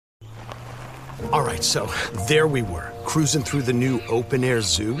All right, so there we were, cruising through the new open-air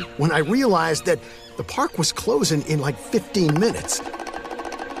zoo, when I realized that the park was closing in like 15 minutes.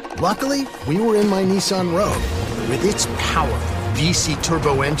 Luckily, we were in my Nissan Rogue. With its powerful VC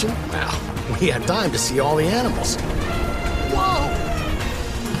turbo engine, well, we had time to see all the animals. Whoa!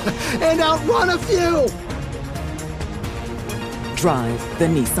 And outrun a few! Drive the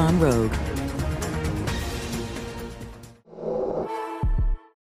Nissan Rogue.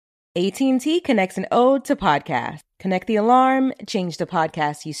 AT&T connects an ode to podcasts. Connect the alarm, change the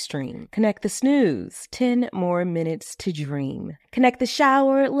podcast you stream. Connect the snooze, 10 more minutes to dream. Connect the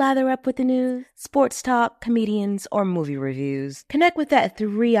shower, lather up with the news, sports talk, comedians, or movie reviews. Connect with that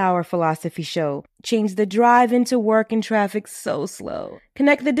 3-hour philosophy show. Change the drive into work and traffic so slow.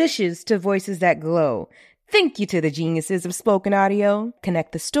 Connect the dishes to voices that glow. Thank you to the geniuses of spoken audio.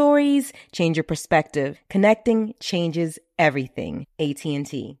 Connect the stories, change your perspective. Connecting changes everything.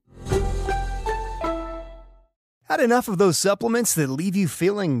 AT&T. Had enough of those supplements that leave you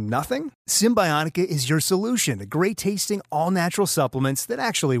feeling nothing? Symbiotica is your solution to great-tasting, all-natural supplements that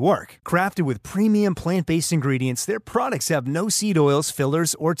actually work. Crafted with premium plant-based ingredients, their products have no seed oils,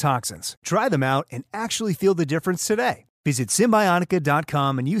 fillers, or toxins. Try them out and actually feel the difference today. Visit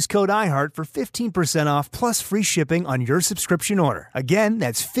Symbiotica.com and use code IHEART for 15% off plus free shipping on your subscription order. Again,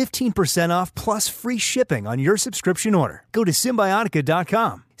 that's 15% off plus free shipping on your subscription order. Go to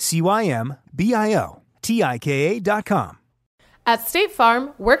Symbiotica.com, Symbiotika.com. At State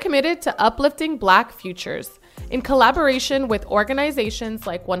Farm, we're committed to uplifting Black futures. In collaboration with organizations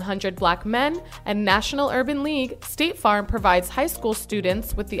like 100 Black Men and National Urban League, State Farm provides high school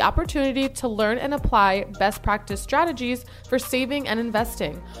students with the opportunity to learn and apply best practice strategies for saving and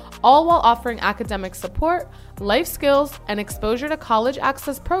investing, all while offering academic support, life skills, and exposure to college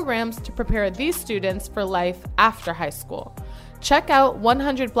access programs to prepare these students for life after high school. Check out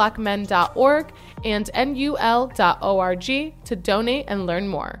 100blackmen.org and nul.org to donate and learn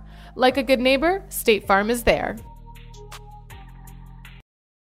more. Like a good neighbor, State Farm is there.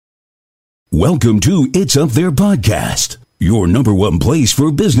 Welcome to It's Up There Podcast, your number one place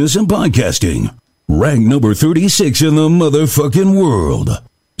for business and podcasting. Ranked number 36 in the motherfucking world.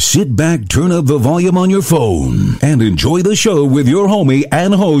 Sit back, turn up the volume on your phone, and enjoy the show with your homie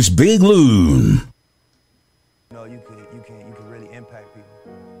and host, Big Loon. No, you can really impact people.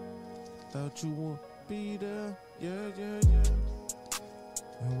 Thought you would be there, yeah.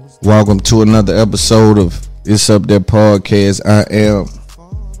 Welcome to another episode of It's Up There Podcast. I am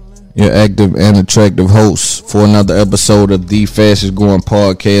your active and attractive host for another episode of the fastest growing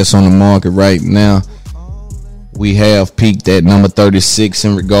podcast on the market right now. We have peaked at number 36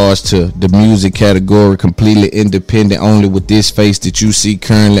 in regards to the music category, completely independent, only with this face that you see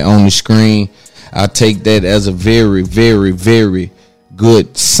currently on the screen. I take that as a very, very, very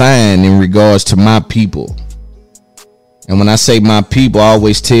good sign in regards to my people. And when I say my people, I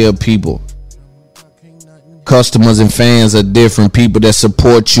always tell people, customers and fans are different. People that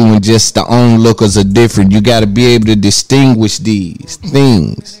support you and just the onlookers are different. You got to be able to distinguish these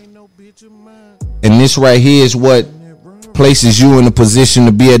things. And this right here is what places you in a position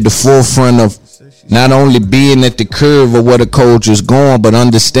to be at the forefront of not only being at the curve of where the culture is going, but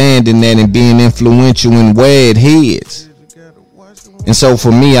understanding that and being influential in where it heads. And so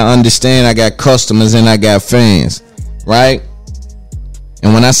for me, I understand I got customers and I got fans. Right?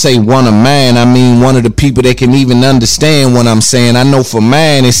 And when I say one of mine, I mean one of the people that can even understand what I'm saying. I know for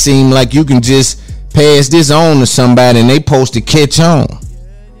mine, it seemed like you can just pass this on to somebody and they supposed to catch on.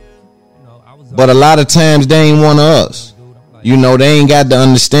 But a lot of times they ain't one of us. You know, they ain't got the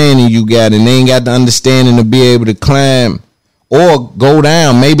understanding you got, and they ain't got the understanding to be able to climb or go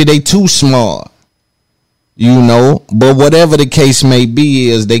down. Maybe they too smart. You know, but whatever the case may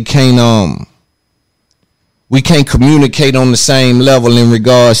be is they can't we can't communicate on the same level in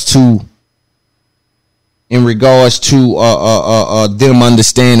regards to them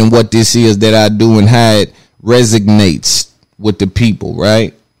understanding what this is that I do and how it resonates with the people,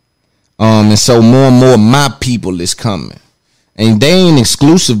 right? And so more and more my people is coming. And they ain't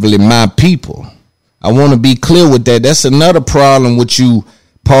exclusively my people. I want to be clear with that. That's another problem with you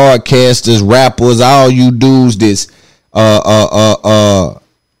podcasters, rappers, all you dudes this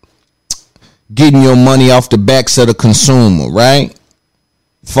getting your money off the backs of the consumer, right?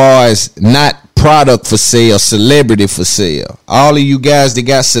 Far as not product for sale, celebrity for sale. All of you guys that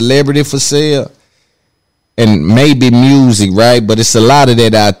got celebrity for sale and maybe music, right? But it's a lot of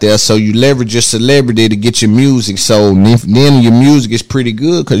that out there. So you leverage your celebrity to get your music sold. And then your music is pretty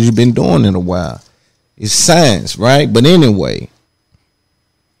good because you've been doing it a while. It's science, right? But anyway,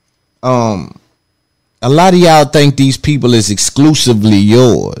 a lot of y'all think these people is exclusively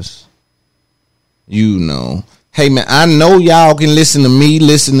yours. You know. Hey, man, I know y'all can listen to me,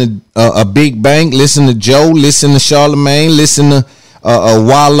 listen to a Big Bank, listen to Joe, listen to Charlemagne, listen to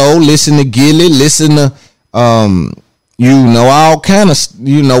Wallow, listen to Gilly, listen to, all kind of,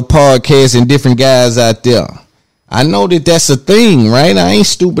 podcasts and different guys out there. I know that that's a thing, right? I ain't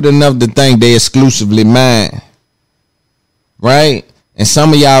stupid enough to think they exclusively mine, right? And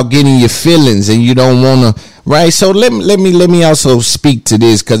some of y'all getting your feelings and you don't want to, right? So let me also speak to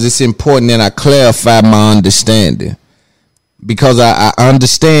this, because it's important that I clarify my understanding, because I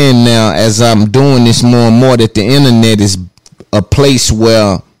understand now as I'm doing this more and more that the internet is a place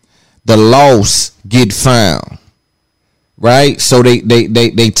where the lost get found, right? So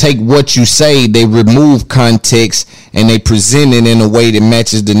they take what you say, they remove context, and they present it in a way that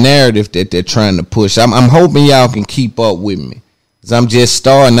matches the narrative that they're trying to push. I'm hoping y'all can keep up with me, because I'm just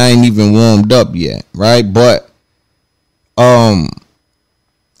starting. I ain't even warmed up yet, right? But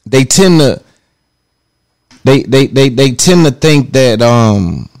they tend to think that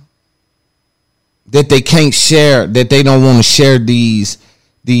that they can't share, that they don't want to share these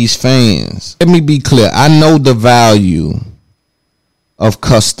fans. Let me be clear. I know the value of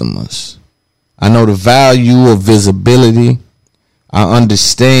customers. I know the value of visibility. I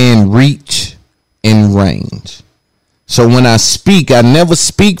understand reach and range. So when I speak, I never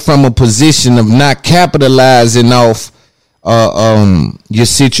speak from a position of not capitalizing off your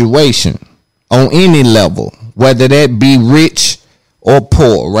situation on any level, whether that be rich or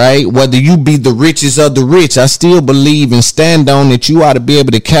poor, right? Whether you be the richest of the rich, I still believe and stand on that you ought to be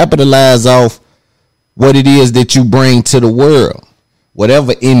able to capitalize off what it is that you bring to the world,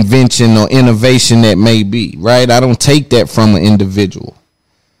 whatever invention or innovation that may be, right? I don't take that from an individual.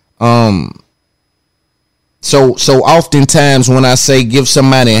 So oftentimes when I say give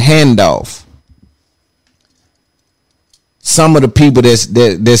somebody a handoff, some of the people that's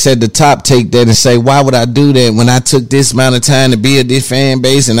at the top take that and say, why would I do that when I took this amount of time to build this fan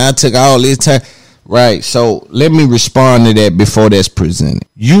base and I took all this time? Right. So let me respond to that before that's presented.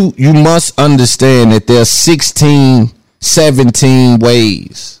 You must understand that there's 16, 17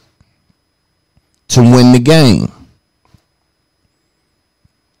 ways to win the game.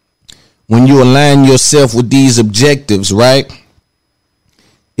 When you align yourself with these objectives, right,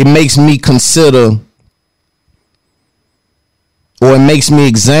 it makes me consider, or it makes me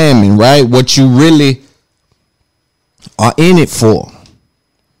examine, right, what you really are in it for.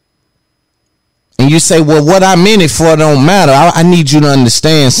 And you say, well, what I'm in it for don't matter. I need you to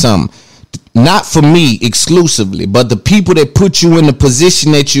understand something. Not for me exclusively, but the people that put you in the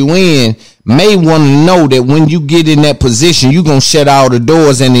position that you in may want to know that when you get in that position, you're going to shut all the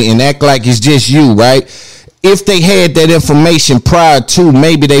doors and act like it's just you, right? If they had that information prior to,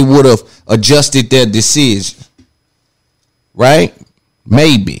 maybe they would have adjusted their decision. Right?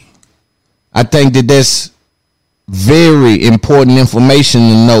 Maybe. I think that that's very important information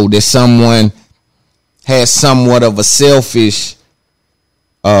to know, that someone has somewhat of a selfish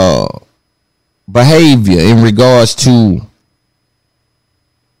behavior in regards to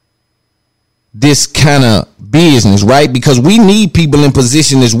this kind of business, right? Because we need people in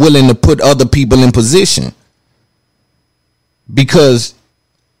position that's willing to put other people in position, because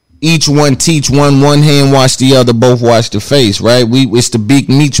each one teach one hand wash the other, both wash the face, right? It's the big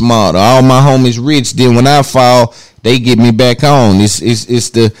niche model. All my homies rich, then when I fall, they get me back on. It's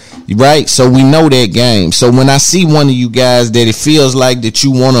the right. So we know that game. So when I see one of you guys that it feels like that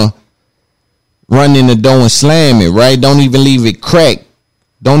you want to run in the door and slam it, right? Don't even leave it cracked.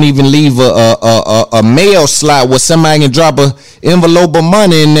 Don't even leave a mail slot where somebody can drop a envelope of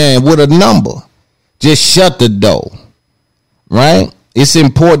money in there with a number. Just shut the door, right? It's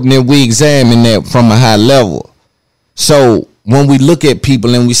important that we examine that from a high level. So when we look at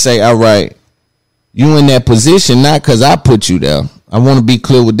people and we say, all right, you in that position, not because I put you there. I want to be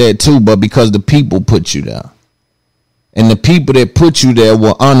clear with that too, but because the people put you there. And the people that put you there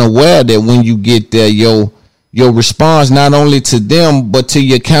were unaware that when you get there, your response not only to them, but to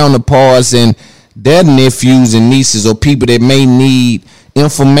your counterparts and their nephews and nieces, or people that may need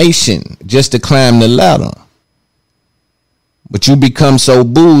information just to climb the ladder. But you become so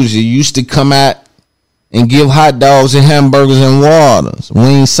bougie. You used to come out and give hot dogs and hamburgers and waters. We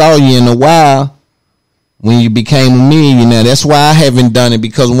ain't saw you in a while when you became a millionaire. That's why I haven't done it,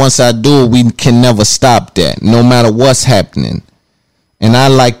 because once I do it, we can never stop that, no matter what's happening. And I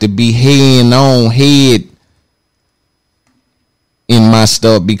like to be head in my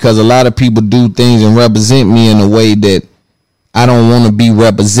stuff, because a lot of people do things and represent me in a way that I don't want to be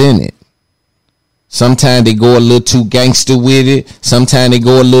represented. Sometimes they go a little too gangster with it. Sometimes they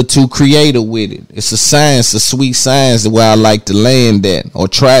go a little too creative with it. It's a science, a sweet science, where I like to land at, or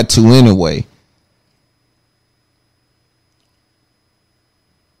try to anyway.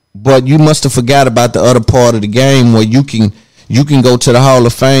 But you must have forgot about the other part of the game where you can go to the Hall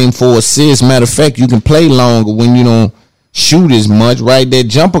of Fame for assists. Matter of fact, you can play longer when you don't shoot as much, right? That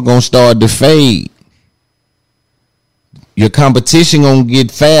jumper gonna start to fade. Your competition gonna get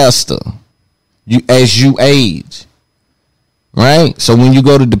faster as you age, right? So when you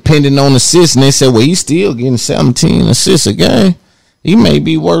go to depending on assists, and they say, well, he's still getting 17 assists a game, he may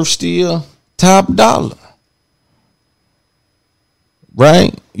be worth still top dollar.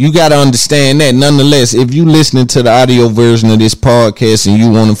 Right? You got to understand that. Nonetheless, if you listening to the audio version of this podcast and you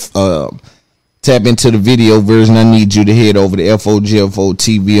want to tap into the video version, I need you to head over to FOGFO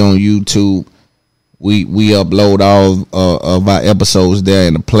TV on YouTube. We upload all of our episodes there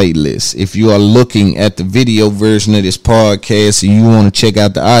in a playlist. If you are looking at the video version of this podcast and you want to check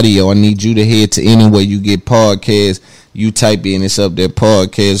out the audio, I need you to head to anywhere you get podcasts. You type in it's up there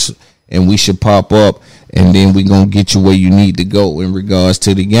podcast, and we should pop up. And then we're going to get you where you need to go in regards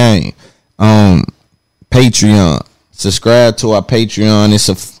to the game. Patreon. Subscribe to our Patreon.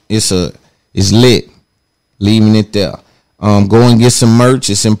 It's lit. Leaving it there. Go and get some merch.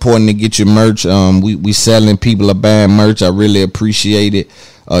 It's important to get your merch. We selling. People are buying merch. I really appreciate it.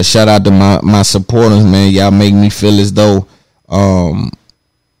 Shout out to my supporters, man. Y'all make me feel as though I'm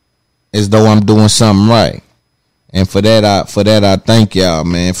doing something right. And for that I thank y'all,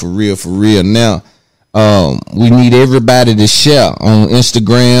 man. For real. Now, we need everybody to share on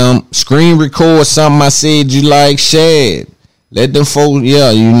Instagram. Screen record something I said you like, share it. Let them folks,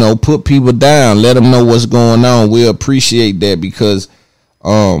 put people down. Let them know what's going on. We appreciate that because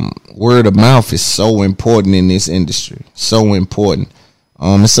word of mouth is so important in this industry. So important.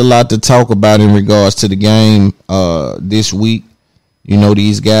 It's a lot to talk about in regards to the game this week. You know,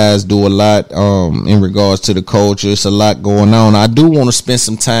 these guys do a lot in regards to the culture. It's a lot going on. I do want to spend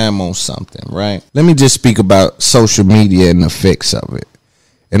some time on something, right? Let me just speak about social media and the effects of it.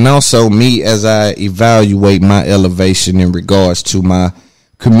 And also me as I evaluate my elevation in regards to my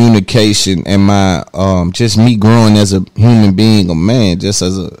communication and my just me growing as a human being, a man, just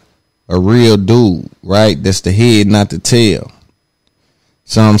as a real dude, right? That's the head, not the tail.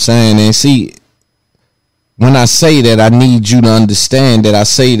 So I'm saying, and see, when I say that, I need you to understand that I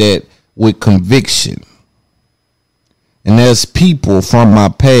say that with conviction. And there's people from my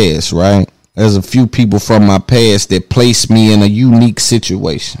past, right? There's a few people from my past that place me in a unique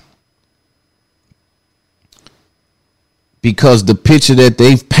situation. Because the picture that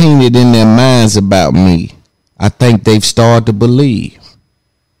they've painted in their minds about me, I think they've started to believe.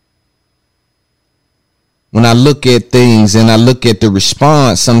 When I look at things and I look at the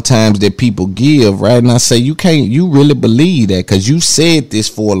response sometimes that people give, right? And I say, you really believe that because you said this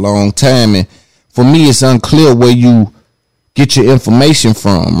for a long time. And for me, it's unclear where you get your information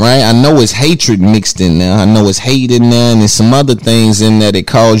from, right? I know it's hatred mixed in there. I know it's hate in there, and there's some other things in there that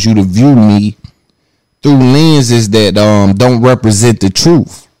cause you to view me through lenses that don't represent the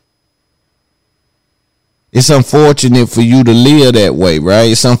truth. It's unfortunate for you to live that way,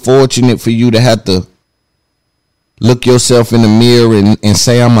 right? It's unfortunate for you to have to look yourself in the mirror and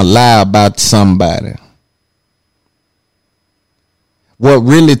say, I'm a lie about somebody. What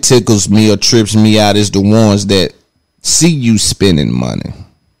really tickles me or trips me out is the ones that see you spending money.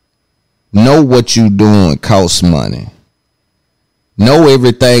 Know what you doing costs money. Know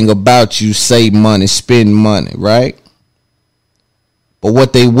everything about you, save money, spend money, right? But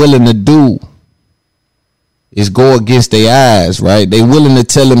what they willing to do is go against their eyes, right? They willing to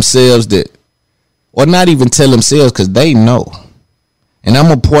tell themselves that, or not even tell themselves because they know. And I'm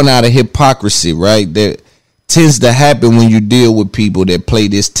going to point out a hypocrisy, right, that tends to happen when you deal with people that play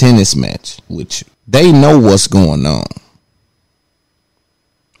this tennis match with you. They know what's going on.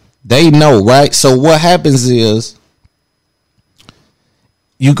 They know, right? So what happens is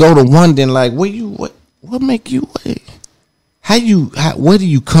you go to wondering like, what make you, where do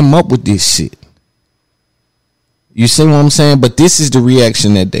you come up with this shit? You see what I'm saying? But this is the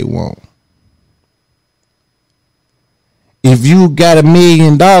reaction that they want. If you got $1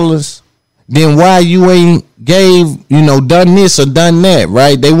 million, then why you ain't done this or done that,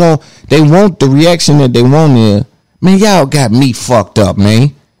 right? They want the reaction that they want is, man, y'all got me fucked up,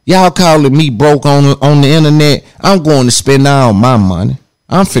 man. Y'all calling me broke on the internet. I'm going to spend all my money.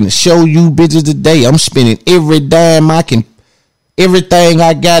 I'm finna show you bitches today. I'm spending every dime I can, everything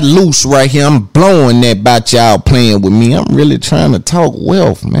I got loose right here. I'm blowing that about y'all playing with me. I'm really trying to talk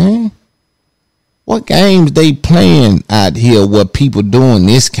wealth, man. What games they playing out here where people doing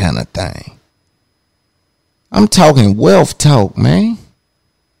this kind of thing? I'm talking wealth talk, man.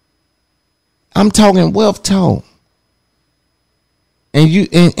 I'm talking wealth talk. And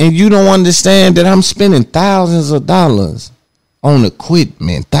you don't understand that I'm spending thousands of dollars on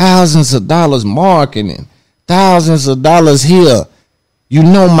equipment, thousands of dollars marketing, thousands of dollars here. You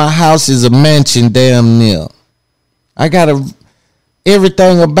know my house is a mansion damn near. I got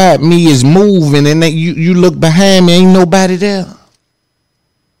everything about me is moving, and you look behind me, ain't nobody there.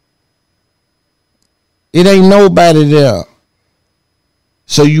 It ain't nobody there.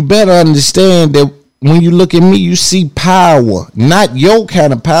 So you better understand that when you look at me, you see power. Not your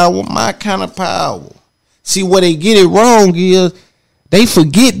kind of power, my kind of power. See, where they get it wrong is they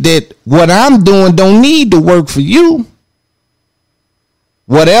forget that what I'm doing don't need to work for you.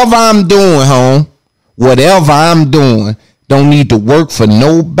 Whatever I'm doing, home, whatever I'm doing don't need to work for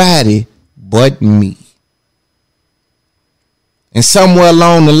nobody but me. And somewhere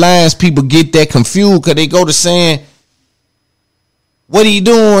along the lines, people get that confused because they go to saying, what are you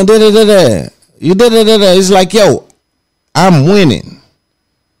doing? It's like, yo, I'm winning.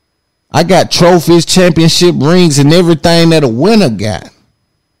 I got trophies, championship rings, and everything that a winner got.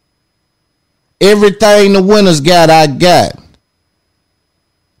 Everything the winners got, I got.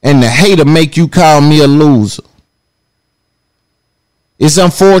 And the hater make you call me a loser. It's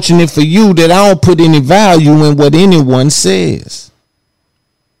unfortunate for you that I don't put any value in what anyone says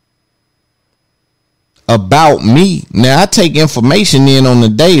about me. Now, I take information in on the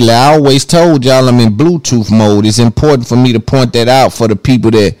daily. I always told y'all I'm in Bluetooth mode. It's important for me to point that out for the people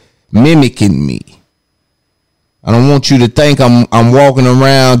that mimicking me. I don't want you to think I'm walking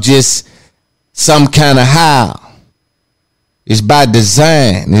around just some kind of high. It's by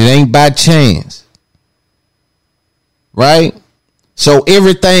design. It ain't by chance. Right? So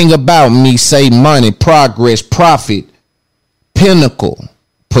everything about me say money, progress, profit, pinnacle,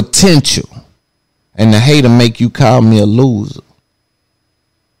 potential. And the hater make you call me a loser.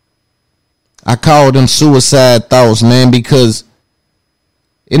 I call them suicide thoughts, man, because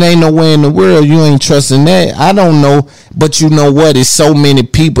it ain't nowhere in the world you ain't trusting that. I don't know, but you know what? It's so many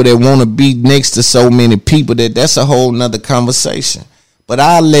people that want to be next to so many people that's a whole nother conversation. But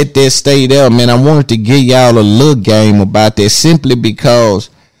I'll let that stay there, man. I wanted to give y'all a little game about that simply because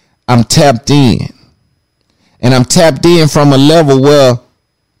I'm tapped in. And I'm tapped in from a level where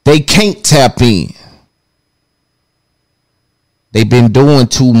they can't tap in. They've been doing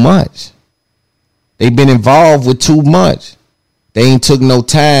too much. They've been involved with too much. They ain't took no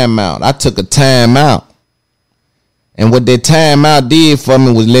time out. I took a time out. And what that time out did for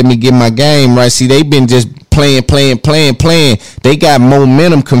me was let me get my game right. See, they been just playing. They got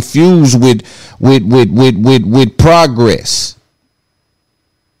momentum confused with progress.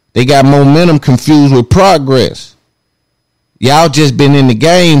 They got momentum confused with progress. Y'all just been in the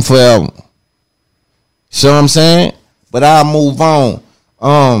game forever. See what I'm saying? But I'll move on.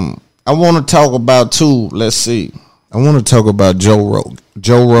 I want to talk about too. Let's see. I want to talk about Joe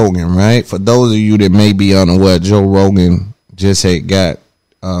Rogan, right? For those of you that may be unaware, Joe Rogan just had got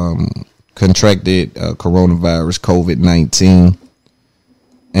contracted coronavirus, COVID-19,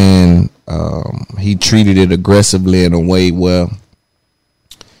 and he treated it aggressively in a way where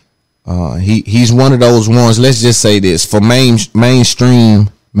he's one of those ones. Let's just say this for mainstream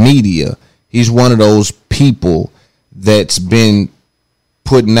media, he's one of those people that's been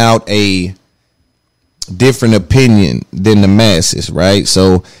putting out a different opinion than the masses, right?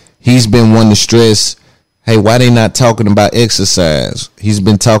 So he's been one to stress, hey, why they not talking about exercise? He's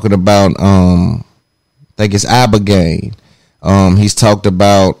been talking about I think it's ibogaine. He's talked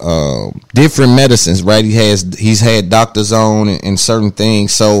about different medicines, right? He's had doctors on and certain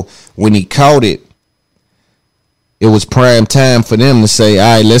things. So when he caught it, it was prime time for them to say,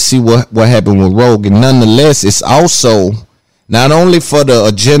 all right, let's see what happened with Rogan. Nonetheless, it's also not only for the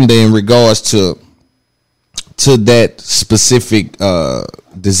agenda in regards to that specific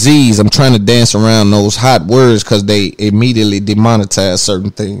disease. I'm trying to dance around those hot words because they immediately demonetize certain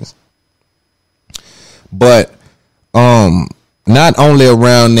things. But not only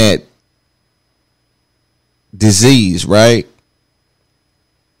around that disease, right?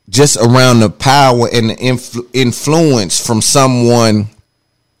 Just around the power and the influence from someone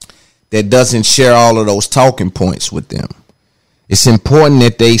that doesn't share all of those talking points with them. It's important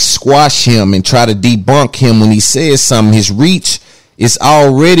that they squash him and try to debunk him when he says something. His reach is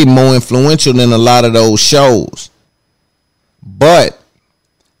already more influential than a lot of those shows. But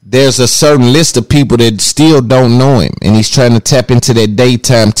there's a certain list of people that still don't know him, and he's trying to tap into that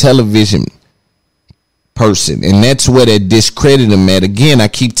daytime television person, and that's where they discredit him at. Again, I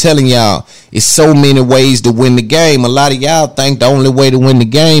keep telling y'all, it's so many ways to win the game. A lot of y'all think the only way to win the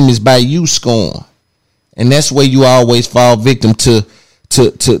game is by you scoring. And that's where you always fall victim to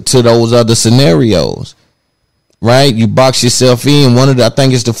those other scenarios. right? You box yourself in. I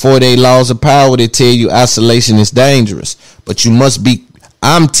think it's the 48 laws of power that tell you isolation is dangerous. But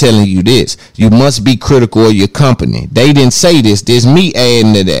I'm telling you this, you must be critical of your company. They didn't say this. There's me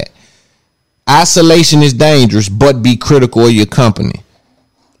adding to that. Isolation is dangerous, but be critical of your company,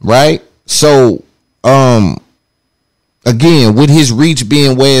 right? So, again, with his reach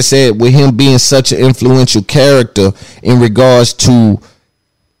being where it's at, with him being such an influential character in regards to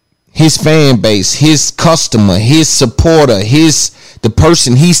his fan base, his customer, his supporter, the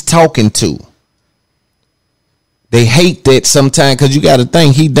person he's talking to. They hate that sometimes because you got to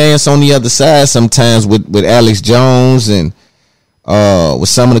think he dance on the other side sometimes with Alex Jones and with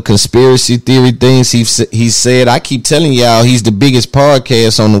some of the conspiracy theory things he said. I keep telling y'all he's the biggest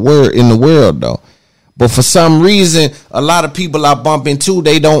podcast in the world though. But for some reason, a lot of people I bump into,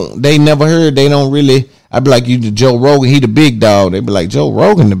 they never heard, they don't really. I'd be like, you the Joe Rogan, he the big dog. They'd be like, Joe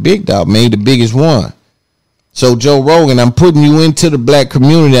Rogan, the big dog, man, he the biggest one. So Joe Rogan, I'm putting you into the black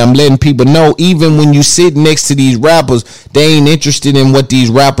community. I'm letting people know, even when you sit next to these rappers, they ain't interested in what these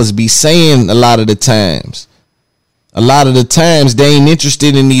rappers be saying a lot of the times. A lot of the times, they ain't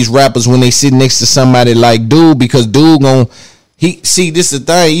interested in these rappers when they sit next to somebody like Dude, because Dude this is the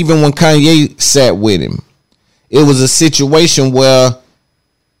thing, even when Kanye sat with him, it was a situation where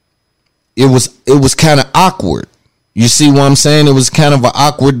it was kind of awkward. You see what I'm saying? It was kind of an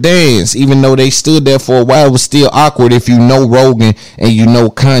awkward dance. Even though they stood there for a while, it was still awkward if you know Rogan and you know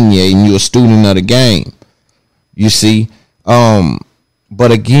Kanye and you're a student of the game. You see?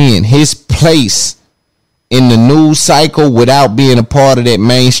 But again, his place in the news cycle without being a part of that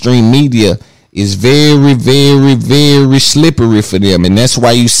mainstream media is very, very, very slippery for them. And that's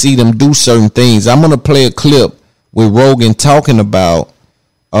why you see them do certain things. I'm going to play a clip with Rogan talking about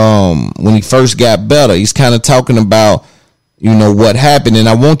when he first got better. He's kind of talking about, what happened. And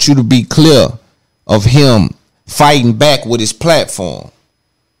I want you to be clear of him fighting back with his platform.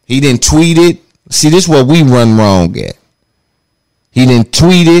 He didn't tweet it. See, this is what we run wrong at. He didn't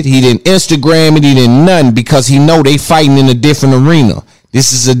tweet it. He didn't Instagram it. He didn't nothing because he know they fighting in a different arena.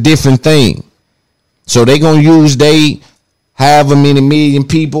 This is a different thing. So they going to use however many million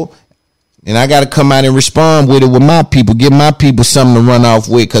people. And I got to come out and respond with it with my people. Give my people something to run off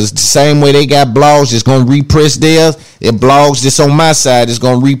with. Because the same way they got blogs that's going to repress theirs, it blogs that's on my side is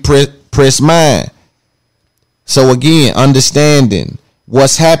going to repress mine. So again, understanding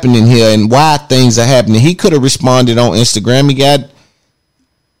what's happening here and why things are happening. He could have responded on Instagram. He got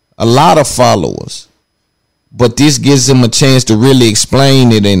a lot of followers. But this gives him a chance to really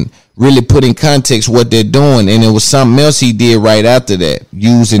explain it and really put in context what they're doing. And it was something else he did right after that,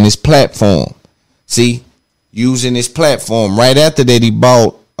 using his platform. See, using his platform. Right after that, he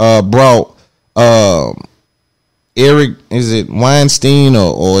brought Eric, is it Weinstein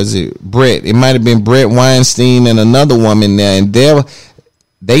or is it Brett? It might have been Brett Weinstein and another woman there. And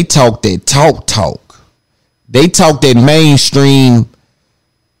they talk that talk. They talk that mainstream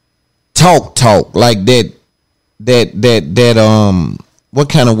talk like that what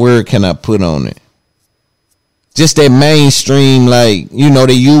kind of word can I put on it? Just that mainstream, like,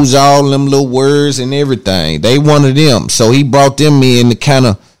 they use all them little words and everything. They wanted them. So he brought them in to kind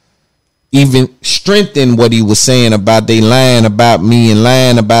of even strengthen what he was saying about they lying about me and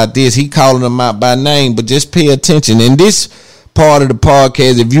lying about this. He calling them out by name, but just pay attention. In this part of the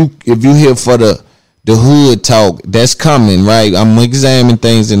podcast, if you here for the hood talk, that's coming, right? I'm examining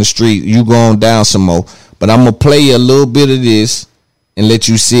things in the street. You going down some more. But I'm going to play a little bit of this and let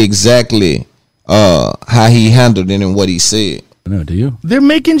you see exactly how he handled it and what he said. No, do you? They're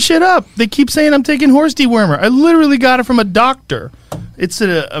making shit up. They keep saying I'm taking horse dewormer. I literally got it from a doctor. It's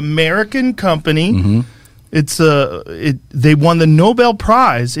an American company. Mm-hmm. They won the Nobel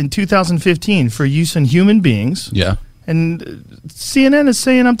Prize in 2015 for use in human beings. Yeah. And CNN is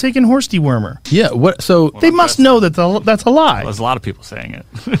saying I'm taking horse dewormer. Yeah. What? So they must know that that's a lie. Well, there's a lot of people saying it.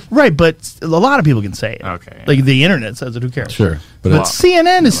 Right, but a lot of people can say it. Okay. Yeah. Like the internet says it. Who cares? Sure. But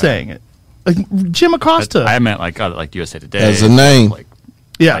CNN is saying it. Like Jim Acosta. I meant like USA Today. As a name. Like,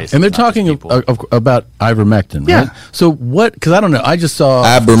 yeah. And they're talking about ivermectin, right? Yeah. So what? Because I don't know. I just saw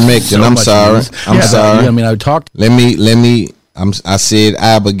ivermectin. I'm sorry. I'm sorry. I mean, I talked. Let me. I said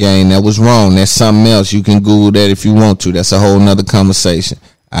ibogaine. That was wrong. That's something else. You can Google that if you want to. That's a whole nother conversation.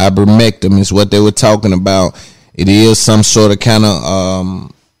 Ivermectin is what they were talking about. It is some sort of kind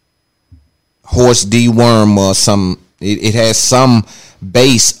of horse deworm or some. It has some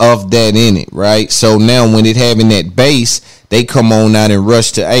base of that in it, right? So now when it having that base, they come on out and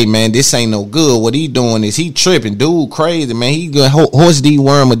rush to, hey man, this ain't no good. What he doing is he tripping, dude, crazy, man. He got horse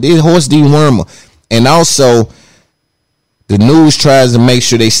dewormer, this horse dewormer, and also. The news tries to make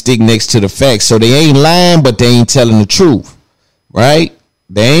sure they stick next to the facts. So they ain't lying, but they ain't telling the truth. Right?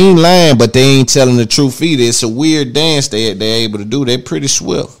 They ain't lying, but they ain't telling the truth either. It's a weird dance they're able to do. They're pretty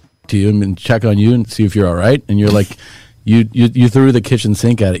swift. To you and check on you and see if you're all right. And you're like, you threw the kitchen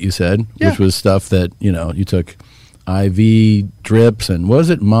sink at it, you said, which was stuff that, you took IV drips and what was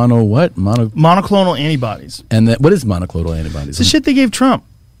it? Monoclonal antibodies. And what is monoclonal antibodies? It's the shit they gave Trump.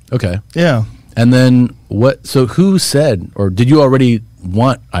 Okay. Yeah. And then what? So who said, or did you already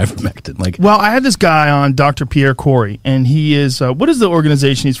want ivermectin? Well, I had this guy on, Dr. Pierre Corey, and he is, what is the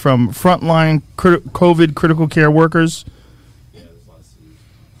organization he's from? Frontline COVID Critical Care Workers.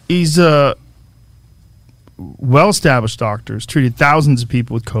 He's a well-established doctor. He's treated thousands of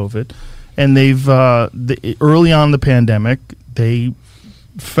people with COVID, and they've early on in the pandemic, they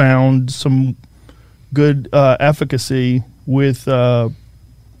found some good efficacy with ivermectin.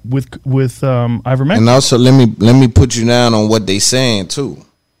 And also, let me put you down on what they saying too.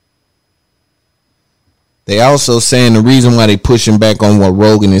 They also saying the reason why they pushing back on what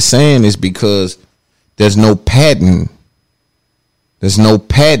Rogan is saying is because there's no patent. There's no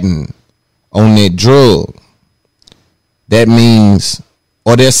patent on that drug. That means,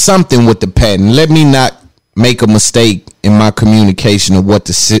 or there's something with the patent. Let me not make a mistake in my communication of what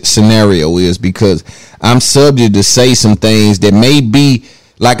the scenario is, because I'm subject to say some things that may be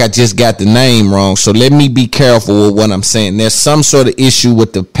like I just got the name wrong. So let me be careful with what I'm saying. There's some sort of issue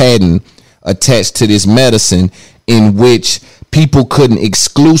with the patent attached to this medicine in which people couldn't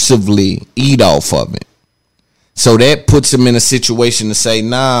exclusively eat off of it. So that puts them in a situation to say,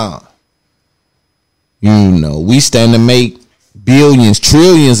 nah, we stand to make billions,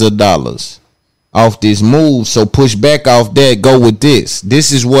 trillions of dollars off this move. So push back off that, go with this.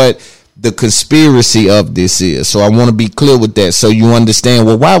 This is what the conspiracy of this is. So I want to be clear with that, so you understand,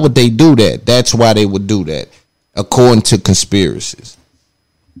 well, why would they do that? That's why they would do that, according to conspiracies.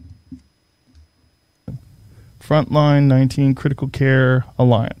 Frontline 19 Critical Care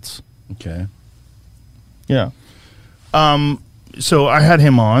Alliance. Okay. Yeah. So I had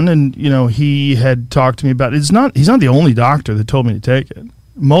him on, and he had talked to me about it. He's not the only doctor that told me to take it.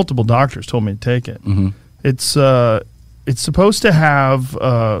 Multiple doctors told me to take it. Mm-hmm. It's supposed to have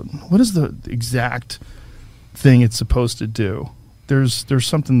what is the exact thing it's supposed to do? There's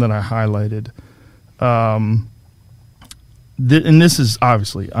something that I highlighted. And this is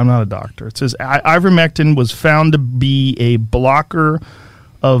obviously, I'm not a doctor. It says ivermectin was found to be a blocker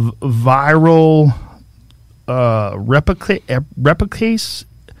of viral replicase, REPLICASE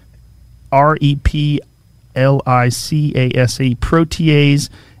protease,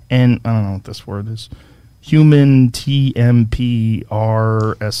 and I don't know what this word is. Human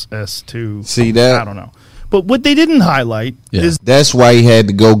TMPRSS2. See that? I don't know. But what they didn't highlight is... That's why he had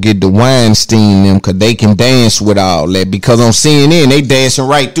to go get the Weinstein them, because they can dance with all that. Because on CNN, they dancing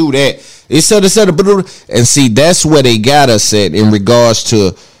right through that. And see, that's where they got us at in regards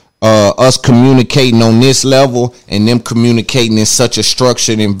to us communicating on this level and them communicating in such a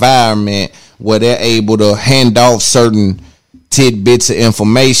structured environment where they're able to hand off certain tidbits of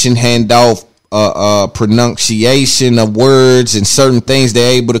information, hand off pronunciation of words and certain things.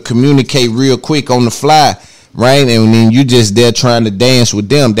 They're able to communicate real quick on the fly, right? And then you just there trying to dance with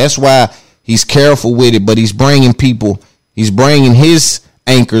them. That's why he's careful with it, but he's bringing his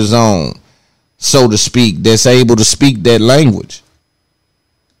anchors on, so to speak, that's able to speak that language.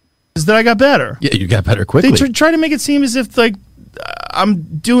 Is that I got better. Yeah, you got better quickly. They try to make it seem as if I'm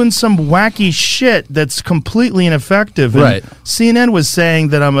doing some wacky shit that's completely ineffective. And right. CNN was saying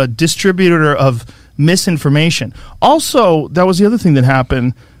that I'm a distributor of misinformation. Also, that was the other thing that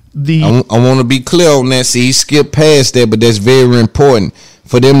happened. I want to be clear on that. See, he skipped past that, but that's very important.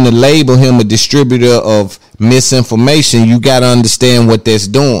 For them to label him a distributor of misinformation, you got to understand what that's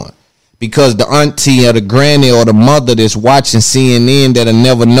doing. Because the auntie or the granny or the mother that's watching CNN that'll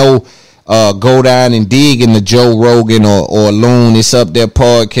never know, go down and dig into Joe Rogan or Loon, it's up their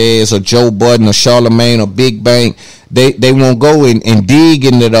podcast, or Joe Budden or Charlemagne or Big Bang, they won't go and dig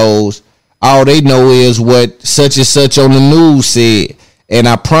into those. All they know is what such and such on the news said. And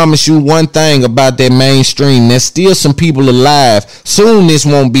I promise you one thing about that mainstream, there's still some people alive. Soon this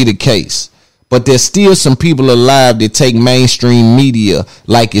won't be the case. But there's still some people alive that take mainstream media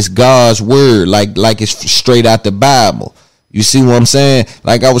like it's God's word, like it's straight out the Bible. You see what I'm saying?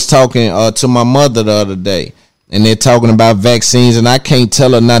 Like I was talking to my mother the other day, and they're talking about vaccines, and I can't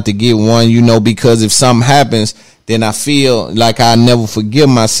tell her not to get one, because if something happens, then I feel like I never forgive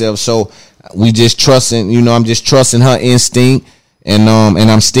myself. So we just trusting, I'm just trusting her instinct, and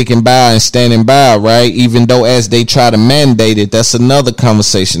I'm sticking by and standing by, right? Even though as they try to mandate it, that's another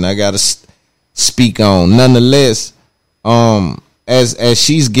conversation I gotta speak on. Nonetheless, as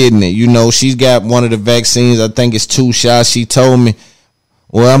she's getting it, you know, she's got one of the vaccines. I think it's 2 shots. She told me,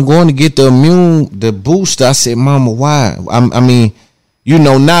 well, I'm going to get the booster. I said, Mama, why? I mean, you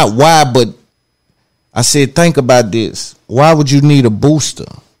know, not why, but I said, think about this. Why would you need a booster?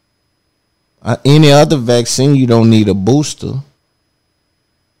 Any other vaccine, you don't need a booster.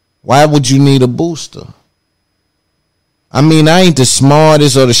 Why would you need a booster? I mean, I ain't the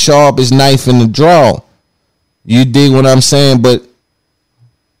smartest or the sharpest knife in the drawer. You dig what I'm saying? But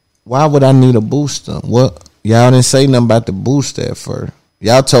why would I need a booster? What? Y'all didn't say nothing about the booster at first.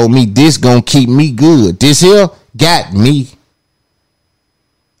 Y'all told me this gonna keep me good. This here got me.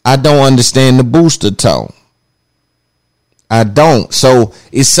 I don't understand the booster tone. I don't. So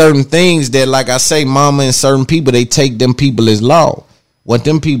it's certain things that, like I say, mama and certain people, they take them people as law. What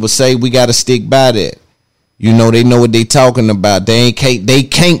them people say, we got to stick by that. You know, they know what they talking about. They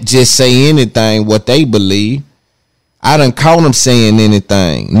can't just say anything what they believe. I done caught them saying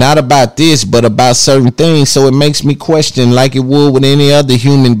anything, not about this, but about certain things. So it makes me question, like it would with any other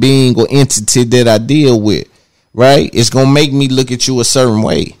human being or entity that I deal with, right? It's going to make me look at you a certain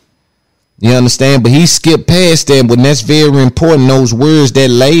way. You understand? But he skipped past that, but that's very important. Those words, that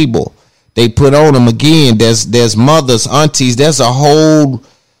label they put on them, again, there's mothers, aunties, there's a whole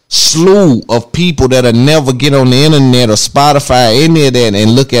slew of people that'll never get on the internet or Spotify, any of that,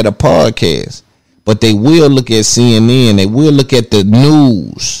 and look at a podcast. But they will look at CNN. They will look at the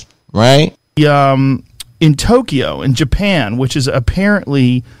news, right? In Tokyo, in Japan, which is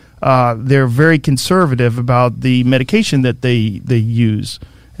apparently they're very conservative about the medication that they use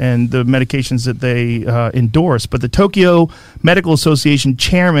and the medications that they endorse. But the Tokyo Medical Association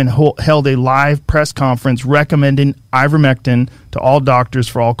chairman held a live press conference recommending ivermectin to all doctors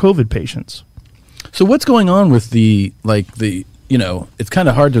for all COVID patients. So what's going on with it's kind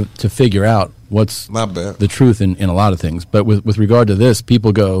of hard to figure out what's the truth in a lot of things. But with regard to this,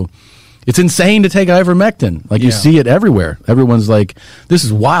 people go, it's insane to take ivermectin. You see it everywhere. Everyone's like, this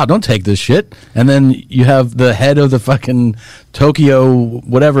is wild. Don't take this shit. And then you have the head of the fucking Tokyo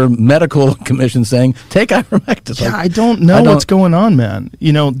whatever medical commission saying, take ivermectin. Yeah, I don't know what's going on, man.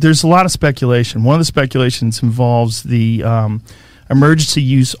 You know, there's a lot of speculation. One of the speculations involves the emergency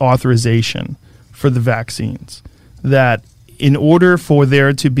use authorization for the vaccines. That in order for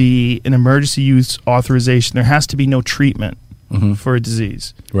there to be an emergency use authorization, there has to be no treatment for a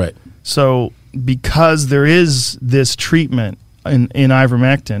disease. Right. So because there is this treatment in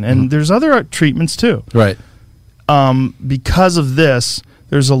ivermectin, and there's other treatments too. Right. Because of this,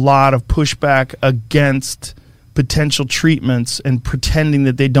 there's a lot of pushback against potential treatments and pretending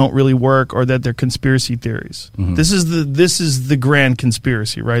that they don't really work or that they're conspiracy theories. This is the grand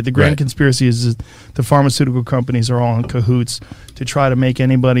conspiracy, right? The grand conspiracy is the pharmaceutical companies are all in cahoots to try to make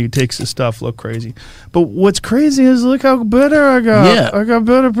anybody who takes this stuff look crazy. But what's crazy is look how better I got. Yeah. I got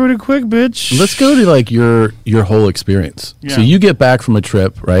better pretty quick, bitch. Let's go to your whole experience. Yeah. So you get back from a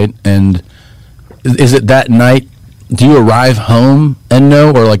trip, right? And is it that night? Do you arrive home and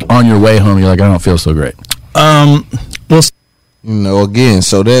know, or on your way home you're like, I don't feel so great? Again,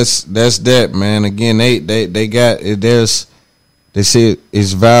 so that's that, man. Again, they got they said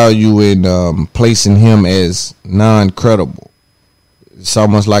it's value in placing him as non-credible. It's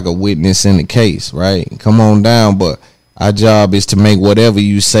almost like a witness in the case, right? Come on down, but our job is to make whatever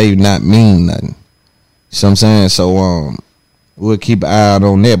you say not mean nothing. You see what I'm saying? So we'll keep an eye out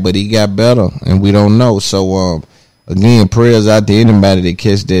on that, but he got better and we don't know. So again, prayers out to anybody that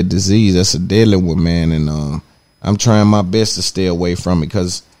catch that disease. That's a deadly one, man. And I'm trying my best to stay away from it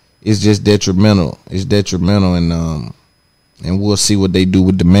because it's just detrimental. It's detrimental, and we'll see what they do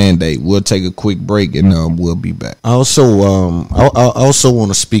with the mandate. We'll take a quick break and we'll be back. I also want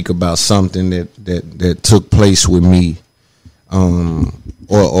to speak about something that took place with me,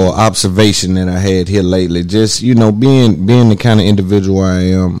 or observation that I had here lately. Just being the kind of individual I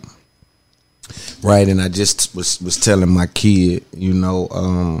am. Right, and I just was telling my kid, you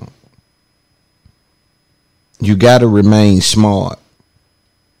got to remain smart.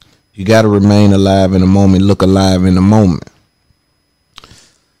 You got to remain alive in the moment, look alive in the moment.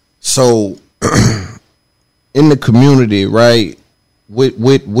 So, in the community, right,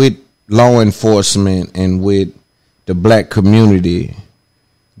 with law enforcement and with the black community,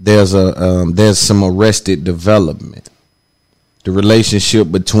 there's some arrested development. The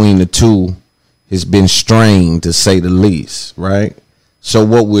relationship between the two has been strained, to say the least, right? So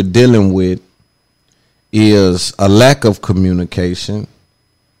what we're dealing with is a lack of communication,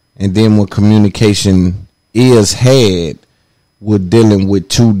 and then when communication is had, we're dealing with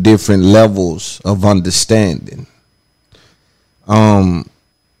two different levels of understanding.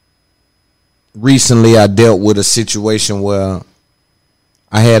 recently I dealt with a situation where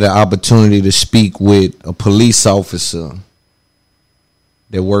I had an opportunity to speak with a police officer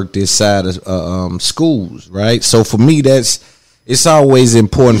that worked inside of schools, right? So for me, it's always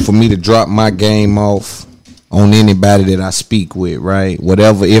important for me to drop my game off on anybody that I speak with, right?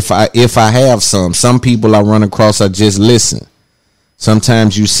 Whatever, if I have some people I run across, I just listen.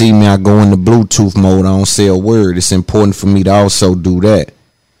 Sometimes you see me, I go into Bluetooth mode, I don't say a word. It's important for me to also do that.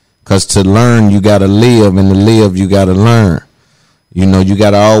 Because to learn, you got to live, and to live, you got to learn. You know, you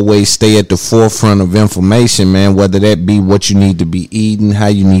got to always stay at the forefront of information, man, whether that be what you need to be eating, how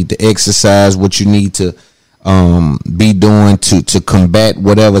you need to exercise, what you need to be doing to combat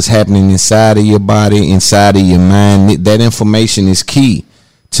whatever's happening inside of your body, inside of your mind. That information is key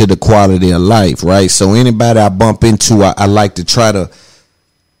to the quality of life, right? So anybody I bump into, I like to try to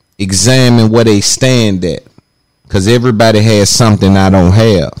examine where they stand at, because everybody has something I don't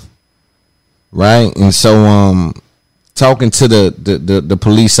have, right? And so talking to the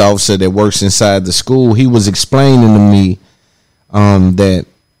police officer that works inside the school, he was explaining to me that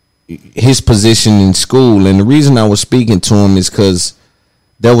his position in school, and the reason I was speaking to him is because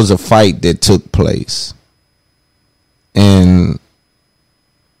there was a fight that took place, and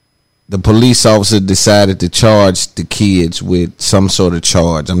the police officer decided to charge the kids with some sort of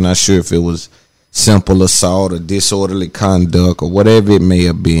charge. I'm not sure if it was simple assault or disorderly conduct or whatever it may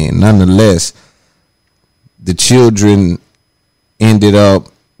have been. Nonetheless, the children ended up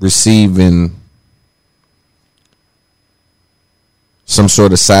receiving some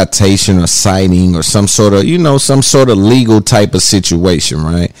sort of citation or citing or some sort of legal type of situation,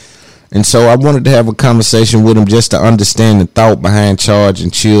 right? And so I wanted to have a conversation with him just to understand the thought behind charging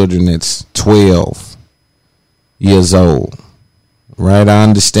children that's 12 years old, right? I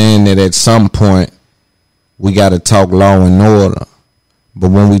understand that at some point we got to talk law and order.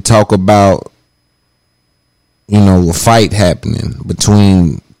 But when we talk about, a fight happening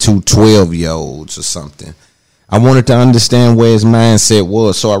between two 12-year-olds or something, I wanted to understand where his mindset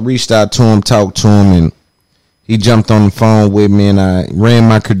was. So I reached out to him, talked to him, and he jumped on the phone with me, and I ran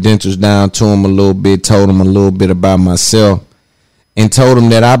my credentials down to him a little bit, told him a little bit about myself, and told him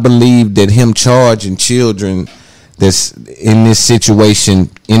that I believe that him charging children that's in this situation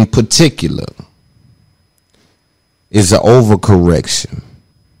in particular is an overcorrection.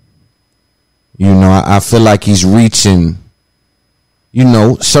 I feel like he's reaching,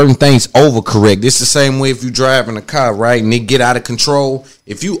 certain things overcorrect. It's the same way if you're driving a car, right, and it get out of control.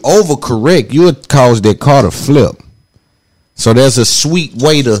 If you overcorrect, you'll cause that car to flip. So there's a sweet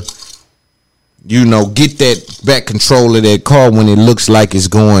way to, get that back control of that car when it looks like it's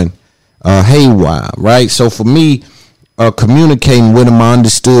going haywire, right? So for me, communicating with him, I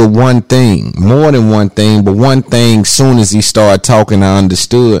understood one thing, more than one thing, but one thing. Soon as he started talking, I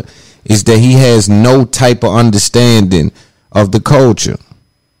understood is that he has no type of understanding of the culture,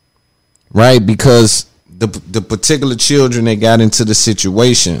 right? Because the particular children that got into the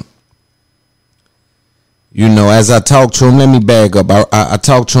situation, as I talked to him, let me back up. I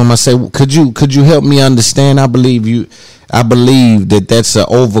talked to him. I said, could you help me understand? I believe that that's an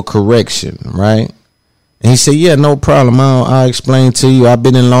overcorrection, right? And he said, yeah, no problem. I'll explain to you. I've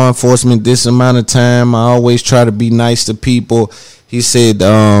been in law enforcement this amount of time. I always try to be nice to people. He said,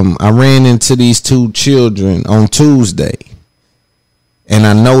 I ran into these two children on Tuesday, and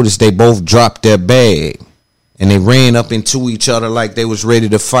I noticed they both dropped their bag, and they ran up into each other like they was ready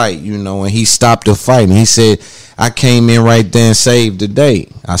to fight, and he stopped the fight. And he said, I came in right there and saved the day.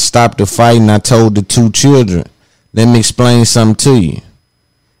 I stopped the fight, and I told the two children, let me explain something to you.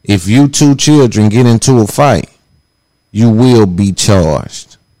 If you two children get into a fight, you will be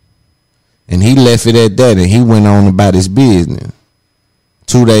charged. And he left it at that, and he went on about his business.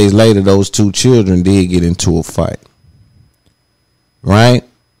 2 days later, those two children did get into a fight, right?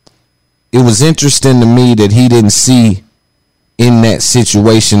 It was interesting to me that he didn't see in that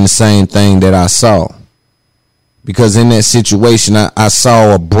situation the same thing that I saw. Because in that situation, I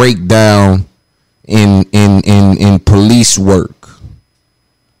saw a breakdown in police work.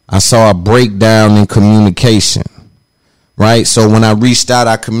 I saw a breakdown in communication, right? So when I reached out,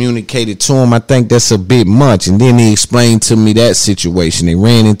 I communicated to him. I think that's a bit much. And then he explained to me that situation. They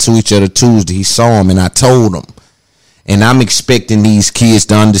ran into each other Tuesday. He saw him, and I told him. And I'm expecting these kids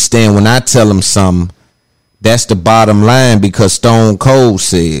to understand when I tell them something, that's the bottom line because Stone Cold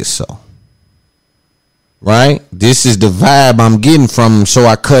says so. Right? This is the vibe I'm getting from him, so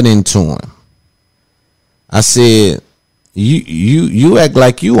I cut into him. I said, You act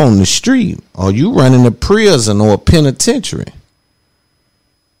like you on the street or you running a prison or a penitentiary.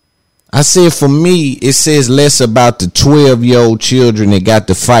 I I said, for me, it says less about the 12-year-old children that got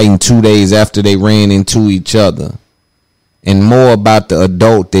to fighting 2 days after they ran into each other, and more about the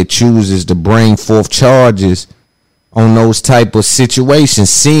adult that chooses to bring forth charges on those type of situations,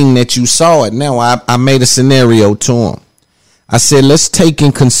 seeing that you saw it. Now, I made a scenario to him. I said, let's take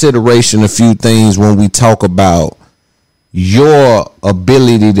in consideration a few things when we talk about your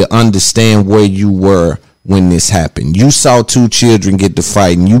ability to understand where you were when this happened. You saw 2 children get to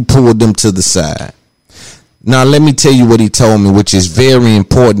fight and you pulled them to the side. Now, let me tell you what he told me, which is very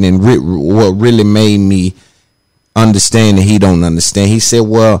important and what really made me understand that he don't understand. He said,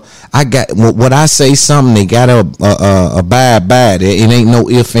 well, I got what I say something, they gotta abide by it. It ain't no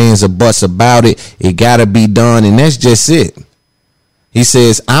ifs, ands, or buts about it. It gotta be done, and that's just it. He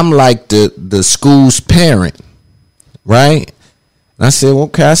says, I'm like the school's parent, right? And I said,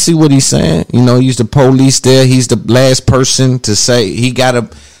 okay, I see what he's saying. You know, he's the police there. He's the last person to say he gotta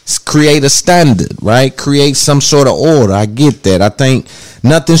create a standard, right? Create some sort of order. I get that. I think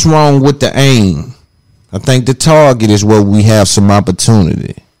nothing's wrong with the aim. I think the target is where we have some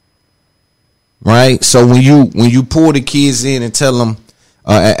opportunity, right? So when you pull the kids in and tell them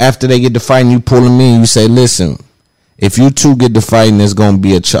after they get to fighting, you pull them in, you say, listen, if you 2 get to fighting, there's going to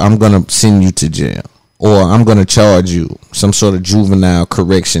be I'm going to send you to jail, or I'm going to charge you some sort of juvenile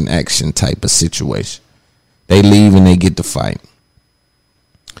correction action type of situation. They leave and they get to fight.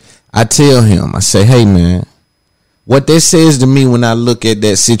 I tell him, I say, hey man, what that says to me when I look at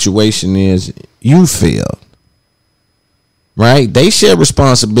that situation is you failed, right? They share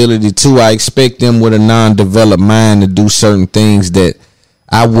responsibility too. I expect them with a non-developed mind to do certain things that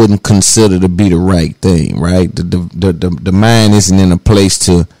I wouldn't consider to be the right thing, right? The mind isn't in a place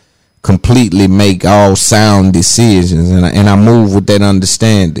to completely make all sound decisions, and I move with that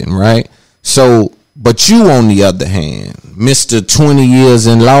understanding, right? So, but you on the other hand, Mr. 20 years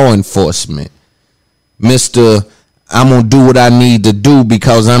in law enforcement, Mr. I'm going to do what I need to do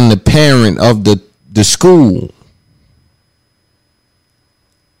because I'm the parent of the school.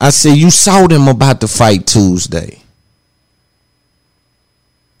 I said, you saw them about to fight Tuesday.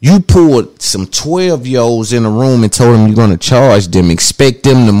 You pulled some 12-year-olds in a room and told them you're going to charge them. Expect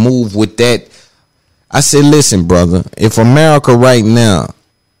them to move with that. I said, listen, brother, if America right now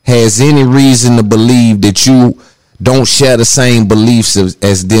has any reason to believe that you don't share the same beliefs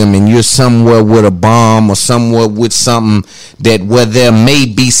as them, and you're somewhere with a bomb or somewhere with something that where there may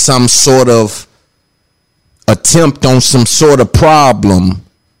be some sort of attempt on some sort of problem,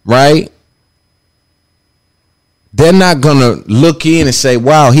 right? They're not gonna look in and say,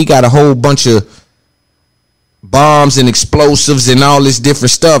 wow, he got a whole bunch of bombs and explosives and all this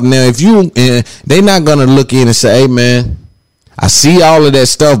different stuff. Now, if they're not gonna look in and say, hey man, I see all of that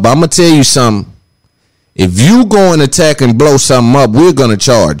stuff, but I'm gonna tell you something. If you go and attack and blow something up, we're going to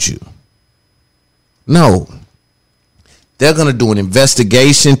charge you. No. They're going to do an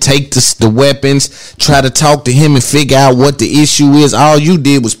investigation, take the weapons, try to talk to him and figure out what the issue is. All you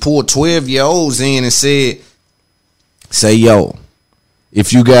did was pull 12-year-olds in and say, yo,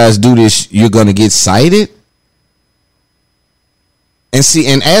 if you guys do this, you're going to get cited. And see,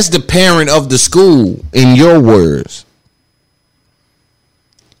 and as the parent of the school, in your words,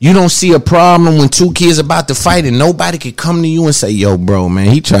 you don't see a problem when 2 kids about to fight and nobody could come to you and say, yo, bro, man,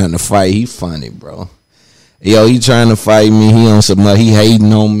 he trying to fight. He funny, bro. Yo, he trying to fight me. He on something. He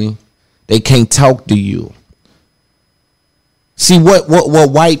hating on me. They can't talk to you. See, what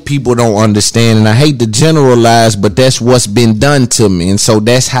white people don't understand, and I hate to generalize, but that's what's been done to me. And so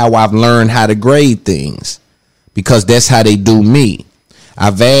that's how I've learned how to grade things, because that's how they do me.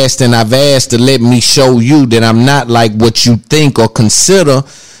 I've asked to let me show you that I'm not like what you think or consider,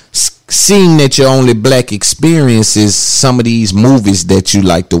 seeing that your only black experience is some of these movies that you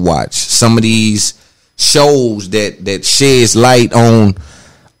like to watch, some of these shows that sheds light on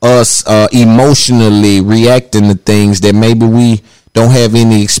us emotionally reacting to things that maybe we don't have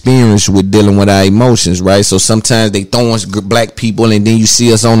any experience with dealing with our emotions, right? So sometimes they throw us black people, and then you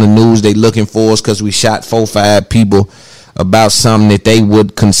see us on the news, they looking for us because we shot 4 or 5 people about something that they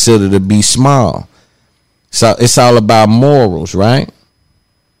would consider to be small. So it's all about morals, right?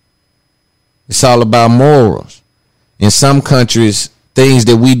 It's all about morals. In some countries, things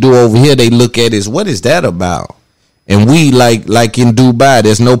that we do over here, they look at as, what is that about? And we, like in Dubai,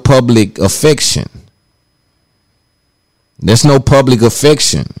 there's no public affection. There's no public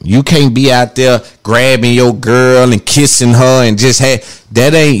affection. You can't be out there grabbing your girl and kissing her and just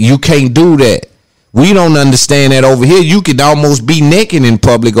you can't do that. We don't understand that over here. You could almost be naked in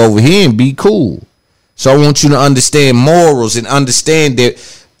public over here and be cool. So I want you to understand morals and understand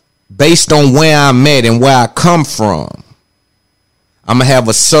that based on where I'm at and where I come from, I'm gonna have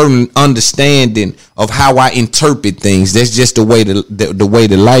a certain understanding of how I interpret things. That's just the way the way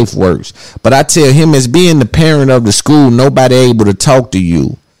the life works. But I tell him, as being the parent of the school, nobody able to talk to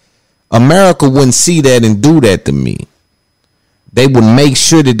you. America wouldn't see that and do that to me. They would make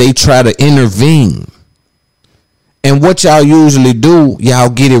sure that they try to intervene. And what y'all usually do, y'all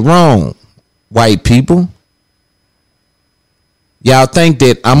get it wrong, white people. Y'all think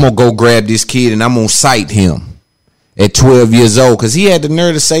that I'm going to go grab this kid and I'm going to cite him at 12 years old, because he had the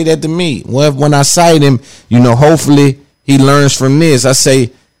nerve to say that to me. Well, when I cite him, hopefully he learns from this. I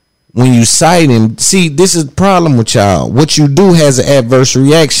say, when you cite him, see, this is the problem with y'all. What you do has an adverse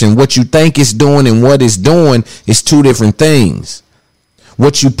reaction. What you think it's doing and what it's doing is two different things.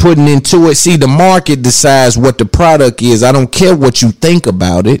 What you putting into it, see, the market decides what the product is. I don't care what you think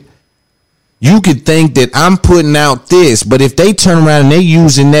about it. You could think that I'm putting out this, but if they turn around and they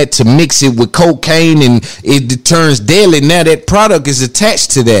using that to mix it with cocaine and it turns deadly, now that product is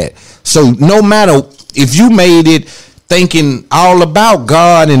attached to that. So no matter if you made it thinking all about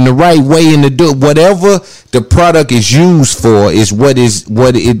God and the right way and to do whatever the product is used for is what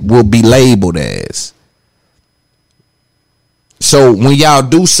it will be labeled as. So when y'all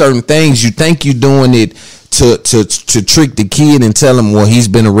do certain things, you think you're doing it to trick the kid and tell him, well, he's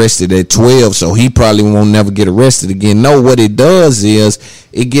been arrested at 12, so he probably won't never get arrested again. No, what it does is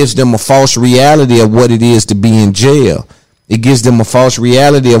it gives them a false reality of what it is to be in jail. It gives them a false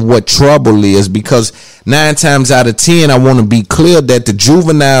reality of what trouble is, because 9 times out of 10, I want to be clear that the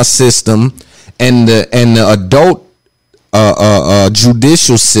juvenile system and the adult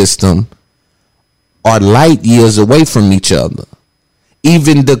judicial system are light years away from each other.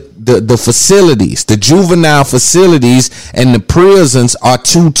 Even the facilities, the juvenile facilities and the prisons are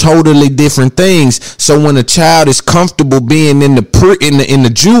two totally different things. So when a child is comfortable being in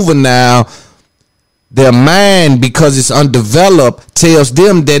the juvenile, their mind, because it's undeveloped, tells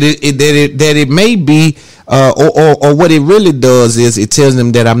them that it may be, or what it really does is it tells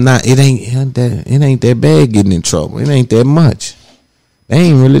them that it ain't that bad getting in trouble. It ain't that much. They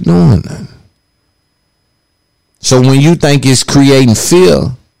ain't really doing nothing. So when you think it's creating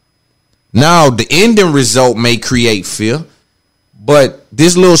fear, now the ending result may create fear, but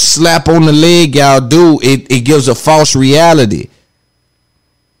this little slap on the leg y'all do, it gives a false reality.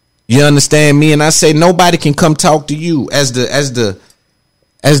 You understand me? And I say nobody can come talk to you as the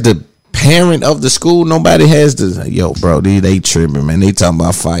parent of the school. Nobody has to. Yo, bro, they tripping, man. They talking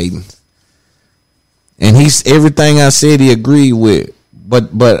about fighting, and everything I said he agreed with.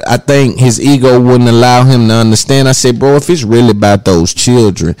 But I think his ego wouldn't allow him to understand. I said, bro, if it's really about those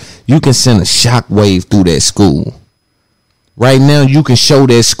children, you can send a shockwave through that school. Right now, you can show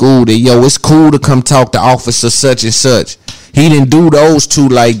that school that, yo, it's cool to come talk to officer such and such. He didn't do those two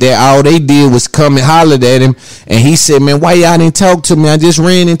like that. All they did was come and hollered at him. And he said, man, why y'all didn't talk to me? I just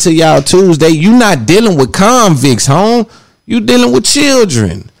ran into y'all Tuesday. You not dealing with convicts, home. You dealing with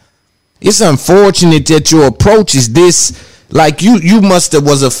children. It's unfortunate that your approach is this. Like you must have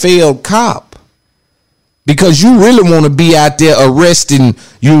was a failed cop, because you really want to be out there arresting,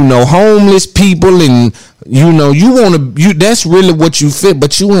 homeless people, and that's really what you fit.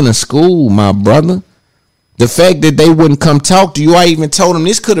 But you in a school, my brother. The fact that they wouldn't come talk to you, I even told them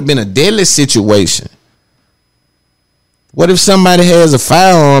this could have been a deadly situation. What if somebody has a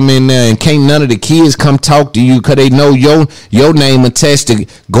firearm in there and can't none of the kids come talk to you because they know your name attached to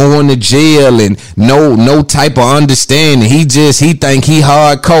going to jail and no type of understanding? He think he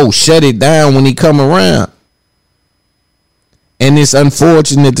hardcore. Shut it down when he come around. And it's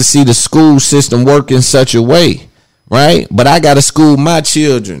unfortunate to see the school system work in such a way, right? But I got to school my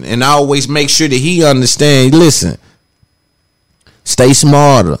children, and I always make sure that he understands. Listen, stay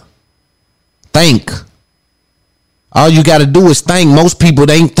smarter. Think. All you got to do is think. Most people,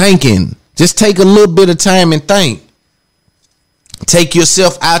 they ain't thinking. Just take a little bit of time and think. Take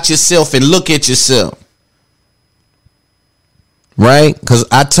yourself out yourself and look at yourself. Right? Because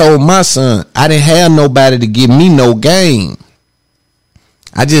I told my son, I didn't have nobody to give me no game.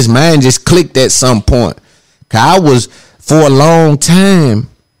 Mine just clicked at some point. Because I was, for a long time,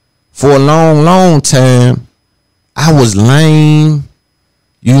 I was lame.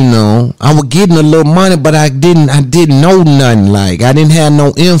 I was getting a little money, but I didn't know nothing. Like, I didn't have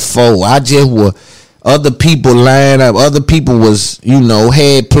no info. I just were other people lying up. Other people was,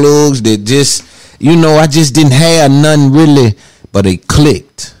 had plugs that just, I just didn't have nothing really, but it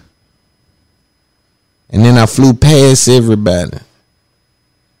clicked. And then I flew past everybody.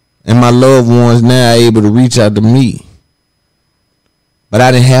 And my loved ones now are able to reach out to me. But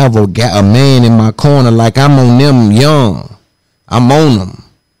I didn't have a man in my corner like I'm on them young. I'm on them.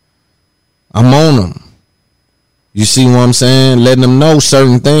 You see what I'm saying? Letting them know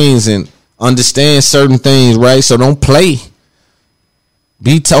certain things and understand certain things, right? So don't play.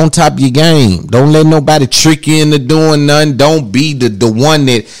 Be on top of your game. Don't let nobody trick you into doing nothing. Don't be the one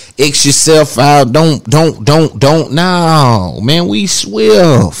that X yourself out. Don't. No, man, we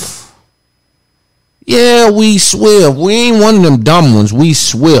swift. Yeah, we swift. We ain't one of them dumb ones. We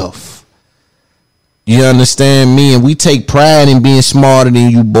swift. You understand me? And we take pride in being smarter than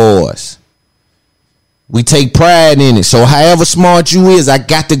you boys. We take pride in it. So however smart you is, I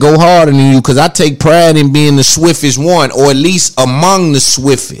got to go harder than you because I take pride in being the swiftest one, or at least among the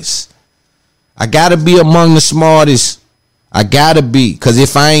swiftest. I got to be among the smartest. I got to be, because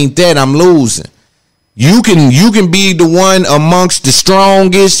if I ain't that, I'm losing. You can be the one amongst the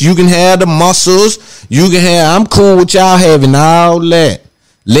strongest. You can have the muscles. You can have, I'm cool with y'all having all that.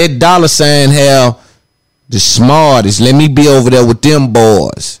 Let $sign have the smartest. Let me be over there with them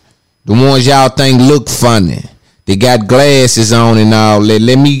boys. The ones y'all think look funny. They got glasses on and all that.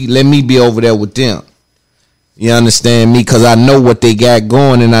 Let me be over there with them. You understand me? Because I know what they got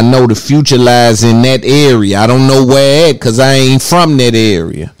going and I know the future lies in that area. I don't know where at because I ain't from that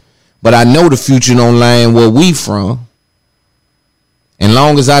area. But I know the future don't lie in where we from. And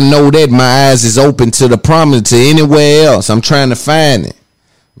long as I know that, my eyes is open to the promise to anywhere else. I'm trying to find it.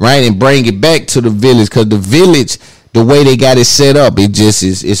 Right? And bring it back to the village. Because the village, the way they got it set up, it just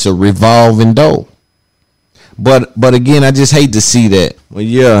is, it's a revolving door. But again, I just hate to see that. Well,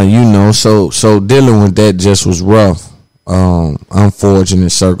 yeah, you know, so dealing with that just was rough.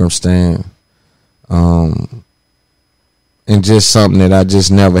 Unfortunate circumstance. And just something that I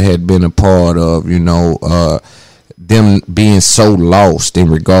just never had been a part of, you know, them being so lost in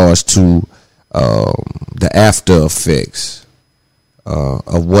regards to the after effects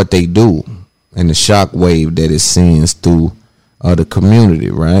of what they do. And the shockwave that it sends through the community,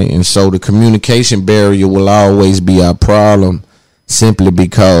 right? And so the communication barrier will always be our problem simply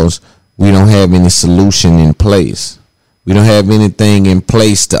because we don't have any solution in place. We don't have anything in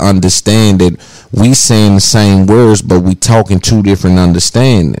place to understand that we saying the same words, but we talking two different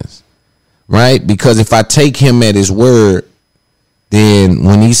understandings, right? Because if I take him at his word, then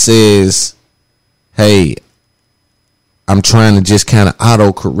when he says, hey, I'm trying to just kind of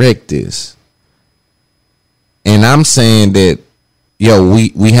auto-correct this, and I'm saying that, yo,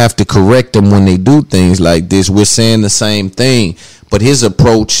 we have to correct them when they do things like this. We're saying the same thing. But his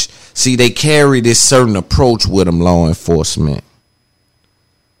approach, see, they carry this certain approach with them, law enforcement.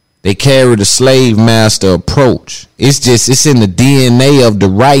 They carry the slave master approach. It's in the DNA of the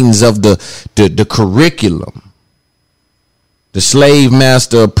writings of the curriculum. The slave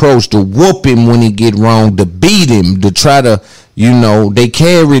master approach, to whoop him when he get wrong, to beat him, to try to, you know, they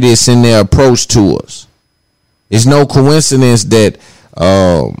carry this in their approach to us. It's no coincidence that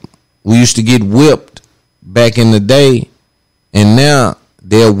we used to get whipped back in the day, and now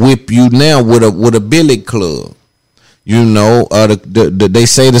they'll whip you now with a billy club. You know, they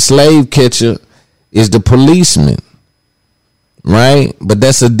say the slave catcher is the policeman, right? But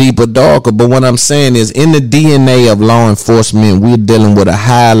that's a deeper, darker. But what I'm saying is, in the DNA of law enforcement, we're dealing with a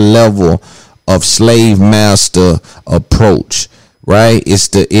high level of slave master approach, right?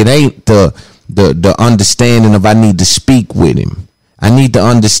 It ain't the understanding of I need to speak with him. I need to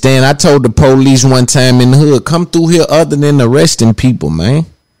understand. I told the police one time in the hood, come through here other than arresting people, man.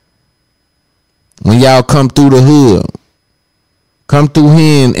 When y'all come through the hood, come through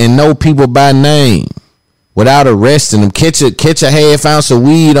here and know people by name without arresting them. Catch a half ounce of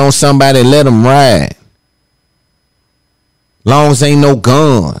weed on somebody and let them ride. Long as ain't no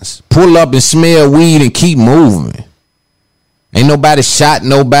guns. Pull up and smell weed and keep moving. Ain't nobody shot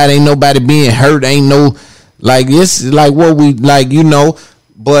nobody. Ain't nobody being hurt. Ain't no, like, it's like what we, like, you know.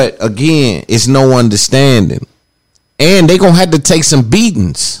 But again, it's no understanding. And they gonna have to take some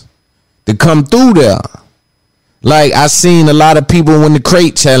beatings to come through there. Like, I seen a lot of people when the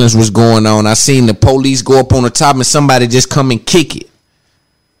crate challenge was going on. I seen the police go up on the top and somebody just come and kick it.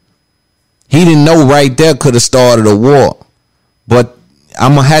 He didn't know right there could have started a war. But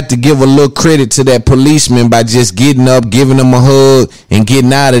I'm going to have to give a little credit to that policeman by just getting up, giving him a hug, and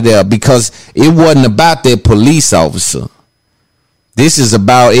getting out of there, because it wasn't about that police officer. This is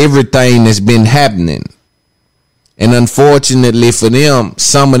about everything that's been happening. And unfortunately for them,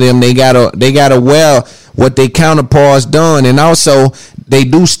 some of them, they gotta wear what their counterparts done. And also, they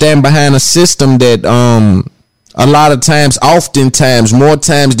do stand behind a system that a lot of times, oftentimes, more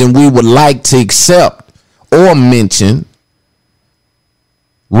times than we would like to accept or mention,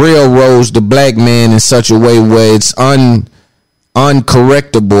 railroads the black man in such a way where it's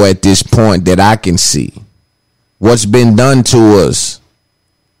uncorrectable at this point that I can see. What's been done to us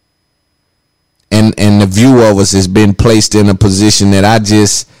and the view of us has been placed in a position that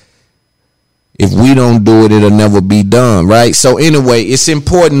if we don't do it, it'll never be done, right? So anyway, it's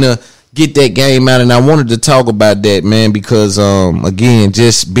important to get that game out, and I wanted to talk about that, man, because again,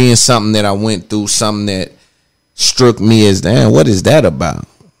 just being something that I went through, something that struck me as, damn, what is that about?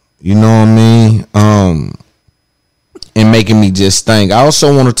 You know what I mean? And making me just think. I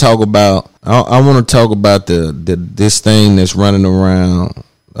also want to talk about this thing that's running around,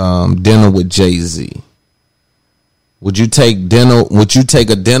 dinner with Jay-Z. Would you take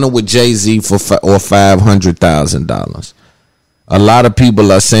a dinner with Jay-Z for $500,000? A lot of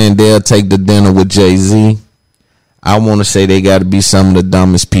people are saying they'll take the dinner with Jay-Z. I want to say they got to be some of the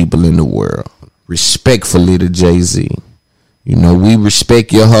dumbest people in the world. Respectfully to Jay-Z. You know, we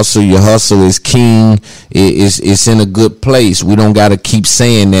respect your hustle. Your hustle is king. It's in a good place. We don't got to keep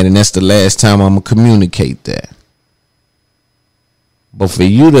saying that, and that's the last time I'm going to communicate that. But for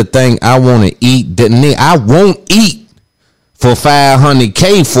you to think I want to eat, I won't eat for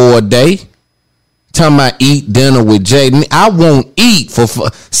 $500K for a day. Talking about eat dinner with Jay. I won't eat for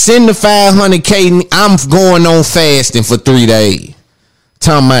send the $500K. I'm going on fasting for 3 days.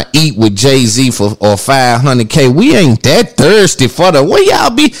 Talking about eat with Jay-Z or $500K. We ain't that thirsty for the. Where y'all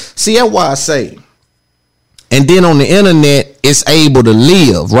be? See, that's why I say. And then on the internet, it's able to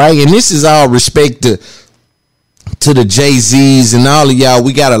live, right? And this is all respect to the Jay-Z's and all of y'all.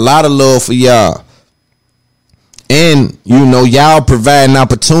 We got a lot of love for y'all. And you know, y'all providing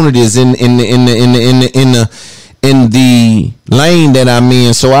opportunities in the lane that I'm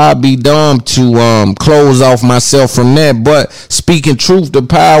in. So I'll be dumb to close off myself from that. But speaking truth to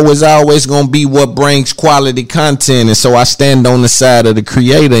power is always gonna be what brings quality content. And so I stand on the side of the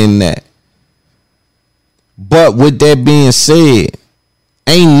creator in that. But with that being said,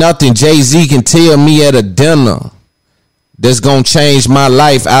 ain't nothing Jay-Z can tell me at a dinner that's gonna change my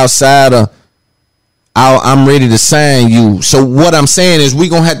life outside of I'm ready to sign you. So what I'm saying is we're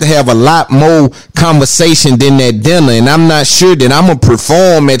going to have a lot more conversation than that dinner. And I'm not sure that I'm going to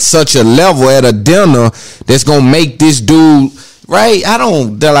perform at such a level at a dinner that's going to make this dude, right?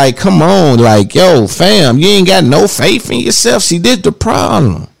 They're like, come on, like, yo, fam, you ain't got no faith in yourself. See, this the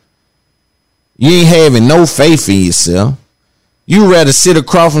problem. You ain't having no faith in yourself. You rather sit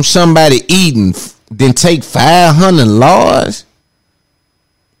across from somebody eating than take 500 large.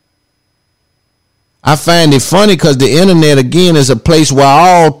 I find it funny because the internet, again, is a place where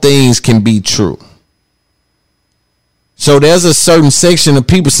all things can be true. So there's a certain section of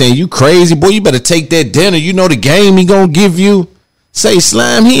people saying, you crazy, boy, you better take that dinner. You know the game he gonna give you? Say,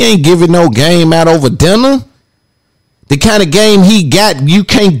 Slime, he ain't giving no game out over dinner. The kind of game he got, you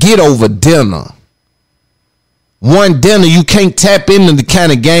can't get over dinner. One dinner, you can't tap into the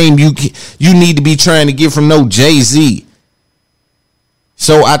kind of game you need to be trying to get from no Jay-Z.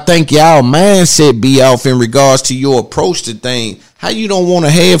 So I think y'all mindset be off in regards to your approach to things. How you don't want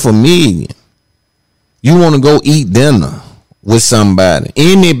to have $1 million? You want to go eat dinner with somebody,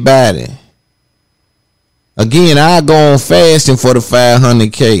 anybody. Again, I go on fasting for the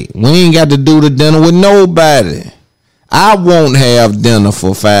 $500K. We ain't got to do the dinner with nobody. I won't have dinner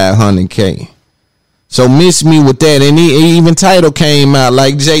for $500K. So miss me with that. And even title came out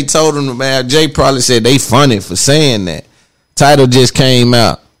like Jay told him about. Jay probably said they funny for saying that. Title just came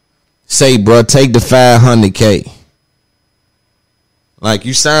out. Say, bro, take the $500K. Like,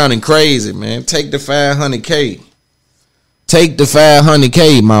 you sounding crazy, man. Take the $500K. Take the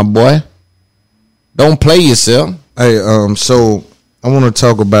 $500K, my boy. Don't play yourself. Hey, so I want to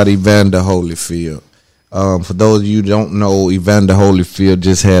talk about Evander Holyfield. For those of you who don't know, Evander Holyfield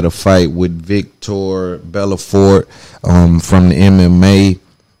just had a fight with Victor Belfort from the MMA.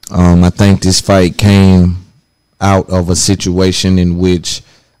 I think this fight came out of a situation in which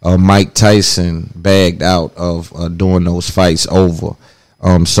Mike Tyson bagged out of doing those fights over.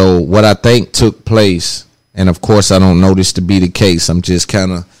 So what I think took place, and of course I don't know this to be the case, I'm just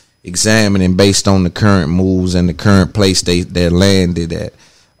kind of examining based on the current moves and the current place they landed at.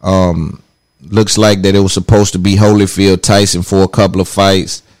 Looks like that it was supposed to be Holyfield Tyson for a couple of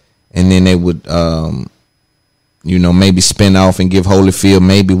fights, and then they would maybe spin off and give Holyfield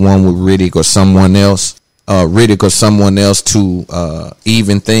maybe one with Riddick or someone else. To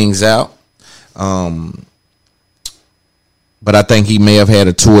even things out. But I think he may have had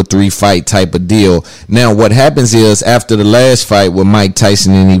a 2 or 3 fight type of deal. Now, what happens is after the last fight with Mike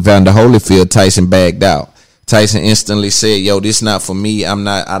Tyson and Evander Holyfield, Tyson bagged out. Tyson instantly said, yo, this not for me.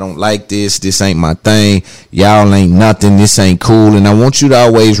 I don't like this. This ain't my thing. Y'all ain't nothing. This ain't cool. And I want you to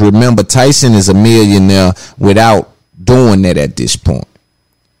always remember Tyson is a millionaire without doing that at this point.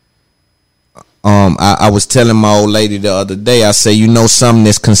 I was telling my old lady the other day, I say, something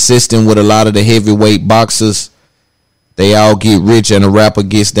that's consistent with a lot of the heavyweight boxers, they all get rich and a rapper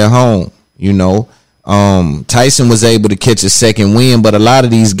gets their home, Tyson was able to catch a second win, but a lot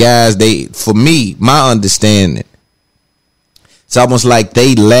of these guys, for me, my understanding, it's almost like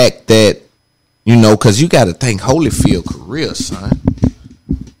they lack that, because you got to think Holyfield career, son.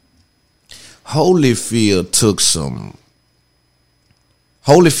 Holyfield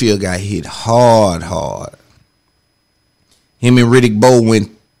got hit hard. Him and Riddick Bowe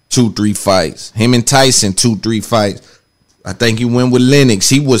went 2-3 fights. Him and Tyson 2-3 fights. I think he went with Lennox.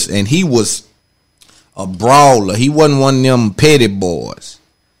 He was a brawler. He wasn't one of them petty boys.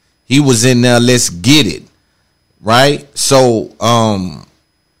 He was in there, let's get it. Right? So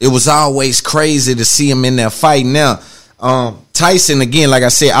it was always crazy to see him in there fighting. Now, Tyson, again, like I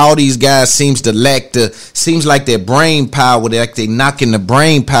said, all these guys seems like their brain power, like they knocking the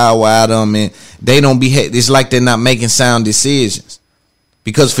brain power out of them, and they don't be, it's like they're not making sound decisions.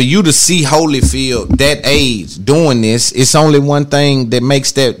 Because for you to see Holyfield that age doing this, it's only one thing that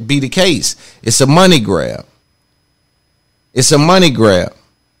makes that be the case. It's a money grab.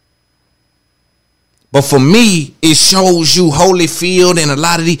 But for me, it shows you Holyfield and a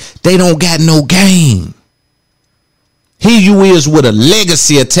lot of these, they don't got no game. Here you is with a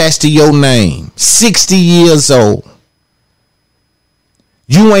legacy attached to your name, 60 years old.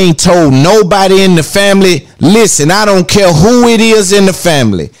 You ain't told nobody in the family, listen, I don't care who it is in the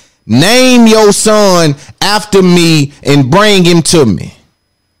family. Name your son after me and bring him to me.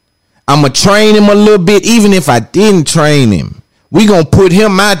 I'm going to train him a little bit, even if I didn't train him. We going to put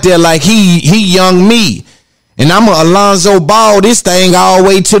him out there like he young me. And I'm going to Alonzo Ball this thing all the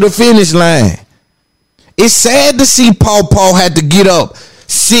way to the finish line. It's sad to see Paul had to get up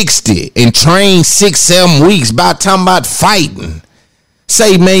 60 and train 6-7 weeks about talking about fighting.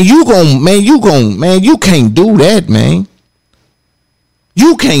 Say, man, you can't do that, man.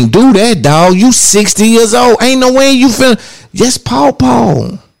 You can't do that, dog. You 60 years old. Ain't no way you feel. Yes,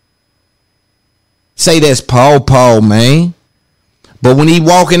 Paul. Say that's Paul, man. But when he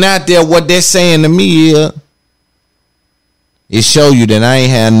walking out there, what they're saying to me is, it show you that I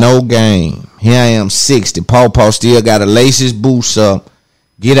ain't had no game. Here I am 60. Paul still got to lace his boots up,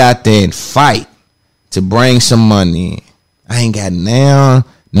 get out there and fight to bring some money in. I ain't got now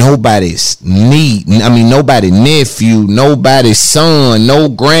nobody's nobody nephew, nobody's son, no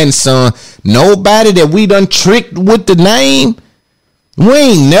grandson, nobody that we done tricked with the name. We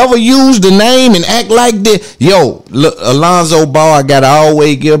ain't never used the name and act like that. Yo, look, Alonzo Ball, I gotta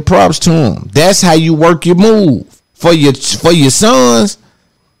always give props to him. That's how you work your move for your sons.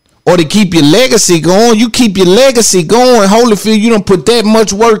 Or to keep your legacy going. You keep your legacy going. Holyfield, you don't put that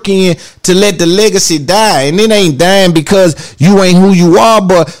much work in to let the legacy die. And it ain't dying because you ain't who you are.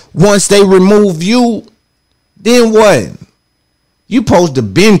 But once they remove you, then what? You supposed to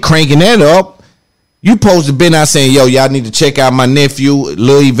been cranking that up. You supposed to been out saying, yo, y'all need to check out my nephew,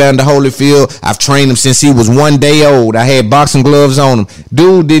 Lil Evander Holyfield. I've trained him since he was 1 day old. I had boxing gloves on him.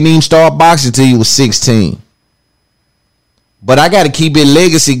 Dude didn't even start boxing till he was 16. But I got to keep his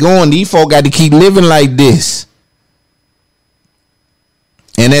legacy going. These folk got to keep living like this.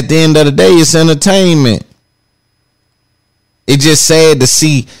 And at the end of the day, it's entertainment. It's just sad to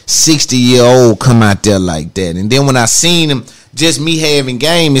see 60-year-old come out there like that. And then when I seen him, just me having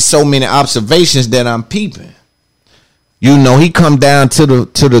game, it's so many observations that I'm peeping. He come down to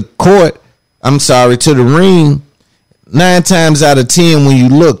the court. I'm sorry, to the ring. 9 times out of 10 when you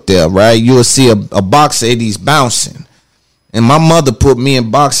look there, right, you'll see a boxer and he's bouncing. And my mother put me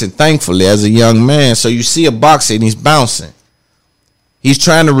in boxing, thankfully, as a young man. So you see a boxer and he's bouncing. He's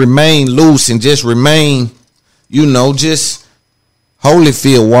trying to remain loose and just remain, just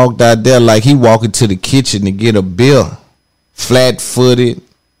Holyfield walked out there like he walking to the kitchen to get a beer. Flat-footed.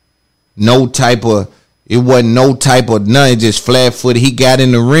 It wasn't no type of nothing, just flat-footed. He got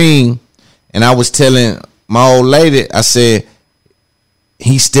in the ring, and I was telling my old lady, I said,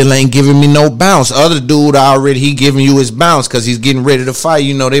 he still ain't giving me no bounce. Other dude already, he giving you his bounce because he's getting ready to fight.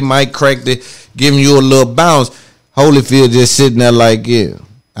 They might crack giving you a little bounce. Holyfield just sitting there like, yeah.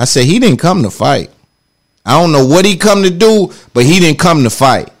 I said, he didn't come to fight. I don't know what he come to do, but he didn't come to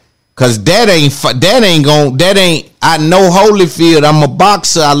fight. Because I know Holyfield. I'm a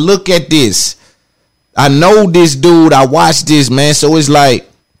boxer. I look at this. I know this dude. I watch this, man. So it's like,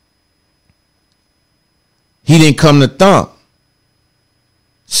 he didn't come to thump.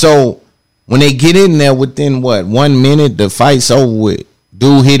 So when they get in there within 1 minute, the fight's over with.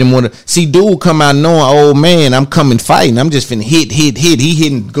 Dude hit him dude come out knowing, oh man, I'm coming fighting. I'm just finna hit. He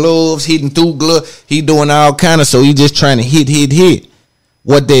hitting gloves, hitting through gloves. He doing all kind of, so he just trying to hit.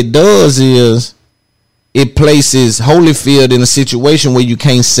 what that does is it places Holyfield in a situation where you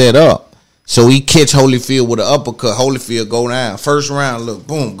can't set up. So he catch Holyfield with an uppercut. Holyfield go down. First round, look,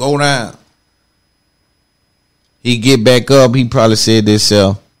 boom, go down. He get back up. He probably said to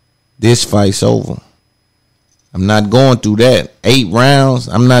himself, this fight's over. I'm not going through that. 8 rounds,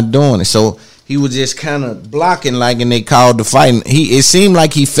 I'm not doing it. So he was just kind of blocking like, and they called the fight. It seemed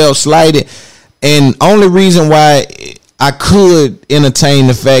like he felt slighted. And only reason why I could entertain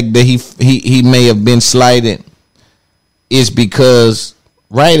the fact that he may have been slighted is because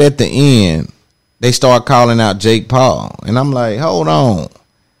right at the end, they start calling out Jake Paul. And I'm like, hold on.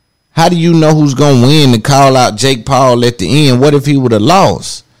 How do you know who's going to win to call out Jake Paul at the end? What if he would have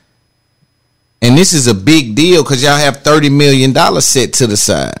lost? And this is a big deal because y'all have $30 million set to the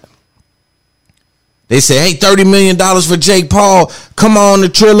side. They say, hey, $30 million for Jake Paul. Come on, the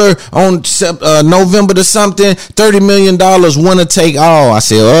Triller on November to something. $30 million, winner take all. I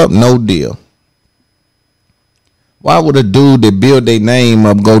said, no deal. Why would a dude that build their name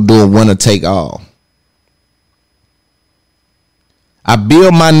up go do a winner take all? I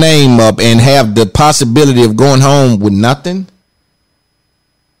build my name up and have the possibility of going home with nothing?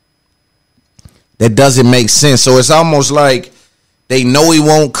 That doesn't make sense. So it's almost like they know he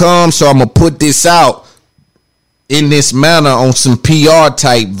won't come, so I'm going to put this out in this manner on some PR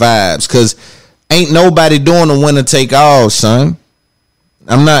type vibes, because ain't nobody doing a winner take all, son.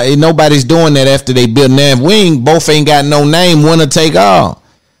 Nobody's doing that after they build name. Both ain't got no name, winner take all.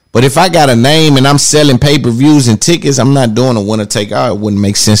 But if I got a name and I'm selling pay-per-views and tickets, I'm not doing a winner take all. It wouldn't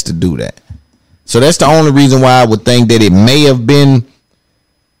make sense to do that. So that's the only reason why I would think that it may have been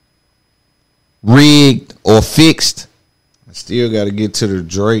rigged or fixed. I still got to get to the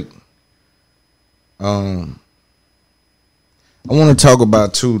Drake. I want to talk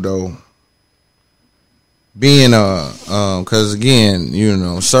about too, though, being because again,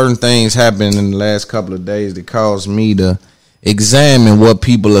 certain things happened in the last couple of days that caused me to examine what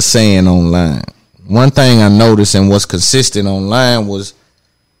people are saying online. One thing I noticed and was consistent online was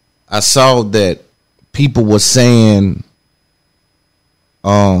I saw that people were saying,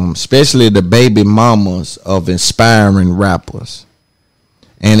 especially the baby mamas of inspiring rappers.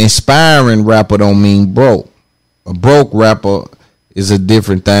 And inspiring rapper don't mean broke. A broke rapper is a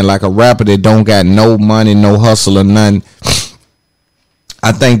different thing. Like a rapper that don't got no money, no hustle or nothing.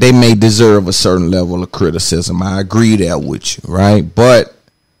 I think they may deserve a certain level of criticism. I agree that with you, right? But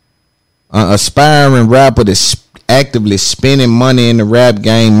an aspiring rapper that's actively spending money in the rap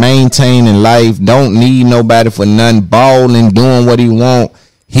game, maintaining life, don't need nobody for nothing, balling, doing what he want,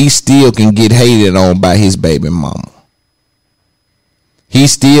 he still can get hated on by his baby mama. He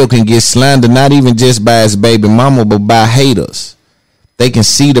still can get slandered, not even just by his baby mama, but by haters. They can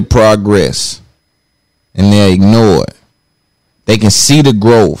see the progress and they ignore it. They can see the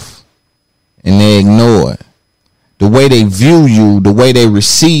growth and they ignore it. The way they view you, the way they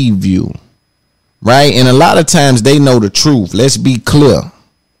receive you, right? And a lot of times they know the truth. Let's be clear.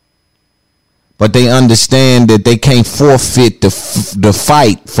 But they understand that they can't forfeit the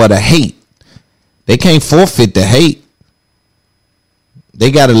fight for the hate. They can't forfeit the hate. They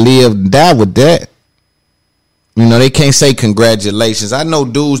got to live and die with that. They can't say congratulations. I know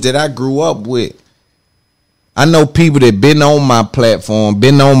dudes that I grew up with. I know people that been on my platform,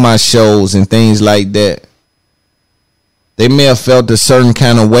 been on my shows and things like that. They may have felt a certain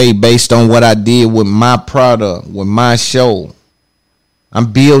kind of way based on what I did with my product, with my show.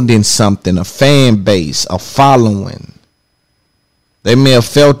 I'm building something, a fan base, a following. They may have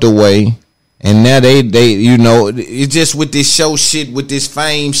felt the way. And now they it's just with this show shit, with this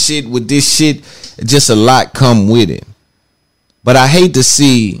fame shit, with this shit, just a lot come with it. But I hate to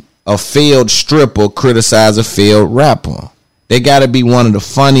see a failed stripper criticize a failed rapper. They got to be one of the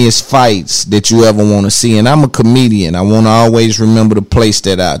funniest fights that you ever want to see. And I'm a comedian. I want to always remember to place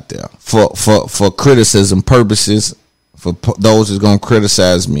that out there for criticism purposes, for those who's going to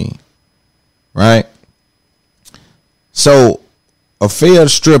criticize me. Right? So, a failed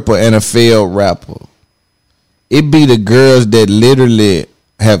stripper and a failed rapper. It be the girls that literally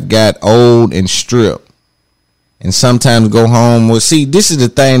have got old and stripped and sometimes go home. Well, see, this is the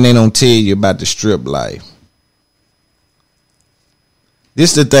thing they don't tell you about the strip life.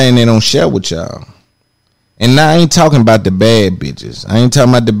 This is the thing they don't share with y'all. And now I ain't talking about the bad bitches. I ain't talking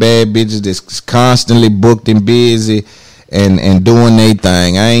about the bad bitches that's constantly booked and busy and doing their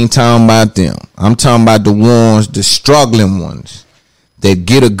thing. I ain't talking about them. I'm talking about the ones, the struggling ones, that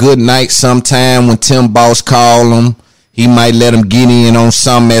get a good night sometime when Tim Boss call them. He might let them get in on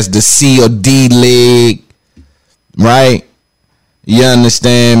something as the C or D leg, right? You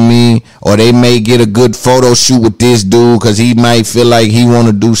understand me? Or they may get a good photo shoot with this dude because he might feel like he want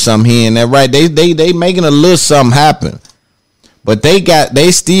to do something here and that. Right? They making a little something happen. But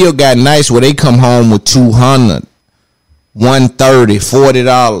they still got nights where they come home with $200, $130,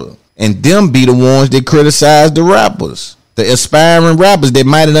 $40. And them be the ones that criticize the rappers. The aspiring rappers that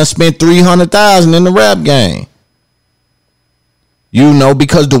might have done spent $300,000 in the rap game. You know,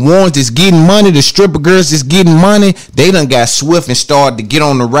 because the ones that's getting money, the stripper girls that's getting money, they done got swift and started to get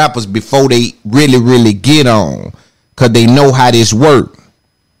on the rappers before they really get on. Because they know how this work.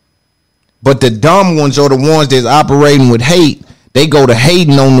 But the dumb ones are the ones that's operating with hate. They go to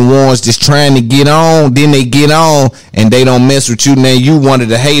hating on the ones that's trying to get on. Then they get on and they don't mess with you. Now you one of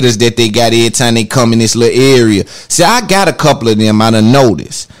the haters that they got every time they come in this little area. See, I got a couple of them. I done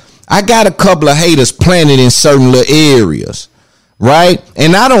noticed. I got a couple of haters planted in certain little areas. Right?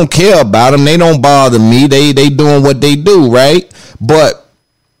 And I don't care about them. They don't bother me. They doing what they do, right? But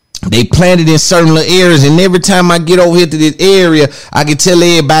they planted in certain little areas, and every time I get over here to this area, I can tell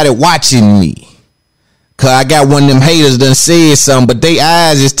everybody watching me. Cause I got one of them haters done said something, but they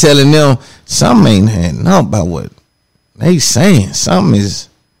eyes is telling them something ain't had nothing about what they saying. Something is.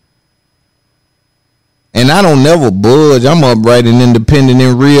 And I don't never budge. I'm upright and independent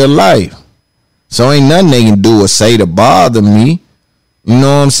in real life. So ain't nothing they can do or say to bother me. You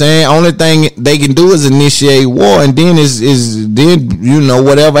know what I'm saying? Only thing they can do is initiate war, and then then you know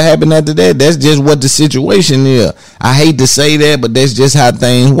whatever happened after that. That's just what the situation is. I hate to say that, but that's just how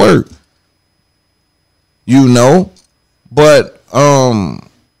things work. You know, but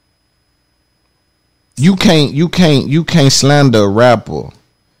you can't slander a rapper,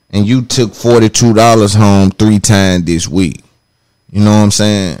 and you took $42 home 3 times this week. You know what I'm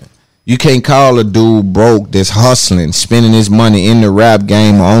saying? You can't call a dude broke that's hustling, spending his money in the rap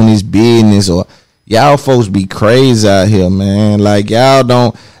game or on his business. Or y'all folks be crazy out here, man. Like y'all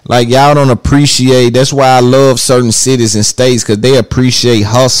don't appreciate. That's why I love certain cities and states, because they appreciate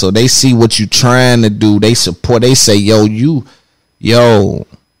hustle. They see what you trying to do. They support. They say, yo.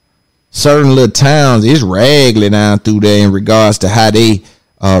 Certain little towns, it's raggedy down through there in regards to how they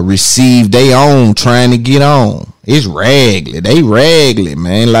receive their own trying to get on. It's raggedy. They raggedy,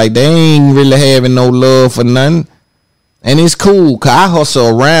 man. Like they ain't really having no love for nothing. And it's cool, cause I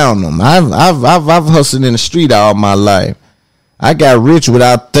hustle around them. I've hustled in the street all my life. I got rich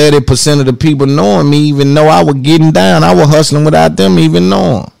without 30% of the people knowing me even know I was getting down. I was hustling without them even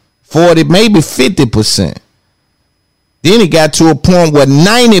knowing. 40, maybe 50%. Then it got to a point where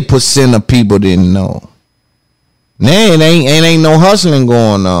 90% of people didn't know. Now it ain't no hustling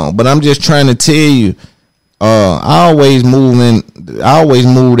going on. But I'm just trying to tell you, I always move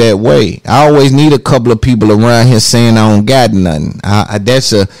that way. I always need a couple of people around here saying I don't got nothing.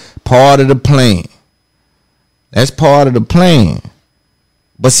 That's a part of the plan. That's part of the plan.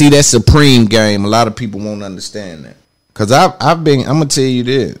 But see, that supreme game, a lot of people won't understand that. Cause I'm gonna tell you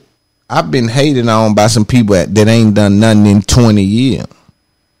this. I've been hated on by some people that ain't done nothing in 20 years.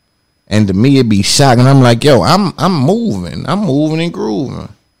 And to me, it be shocking. I'm like, yo, I'm moving and grooving.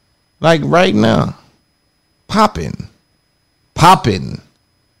 Like right now. Popping.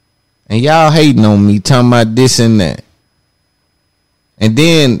 And y'all hating on me, talking about this and that. And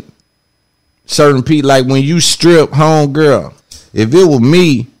then certain people, like when you strip home girl, if it was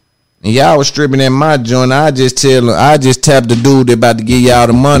me and y'all was stripping at my joint, I just tap the dude that about to give y'all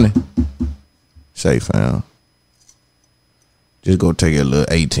the money. Say, fam, just go take a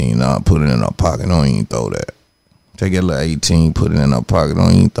little 18, put it in our pocket. Don't even throw that. Take a little 18, put it in our pocket.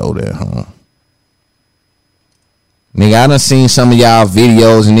 Don't even throw that home. Nigga, I done seen some of y'all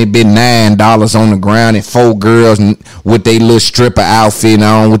videos and it been $9 on the ground and 4 girls with their little stripper outfit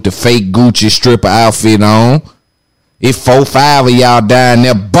on, with the fake Gucci stripper outfit on. It's 4, 5 of y'all down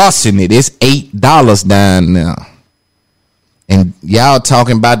there busting it. It's $8 down there. And y'all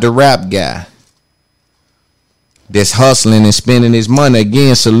talking about the rap guy that's hustling and spending his money.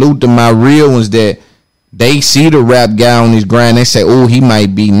 Again, salute to my real ones that they see the rap guy on his grind. They say, oh, he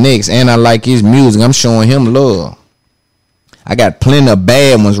might be next. And I like his music. I'm showing him love. I got plenty of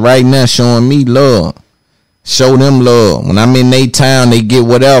bad ones right now showing me love. Show them love. When I'm in their town, they get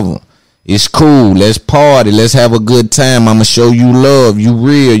whatever. It's cool. Let's party. Let's have a good time. I'm going to show you love. You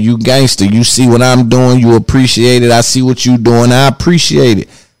real. You gangster. You see what I'm doing. You appreciate it. I see what you doing. I appreciate it.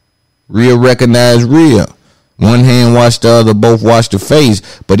 Real recognize real. One hand wash the other, both wash the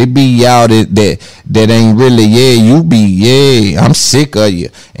face. But it be y'all that ain't really, I'm sick of you.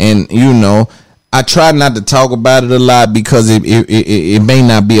 And, you know, I try not to talk about it a lot because it may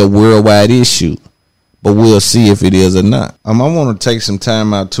not be a worldwide issue. but we'll see if it is or not. I want to take some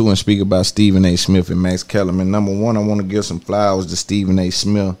time out too and speak about Stephen A. Smith and Max Kellerman. Number one, I want to give some flowers to Stephen A.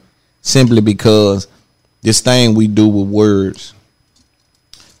 Smith simply because this thing we do with words,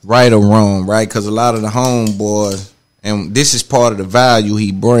 right or wrong, right? Because a lot of the homeboys, and this is part of the value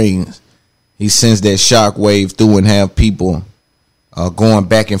he brings, he sends that shockwave through and have people going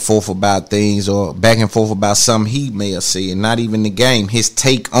back and forth about things or back and forth about something he may have said, not even the game. His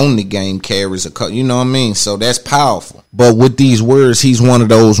take on the game carries you know what I mean? So that's powerful. But with these words, he's one of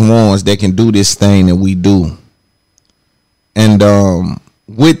those ones that can do this thing that we do. And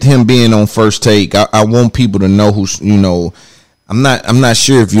with him being on First Take, I want people to know who's, you know, I'm not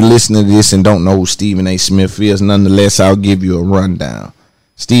sure if you're listening to this and don't know who Stephen A. Smith is. Nonetheless, I'll give you a rundown.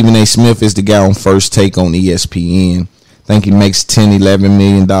 Stephen A. Smith is the guy on First Take on ESPN. I think he makes $10-11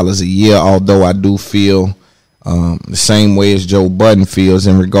 million a year, although I do feel the same way as Joe Budden feels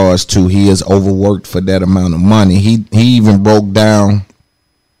in regards to he is overworked for that amount of money. He even broke down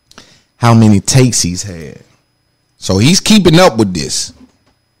how many takes he's had. So he's keeping up with this.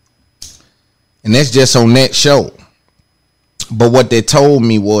 And that's just on that show. But what they told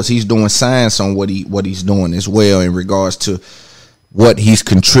me was he's doing science on what he's doing as well in regards to what he's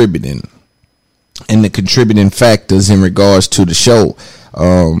contributing and the contributing factors in regards to the show.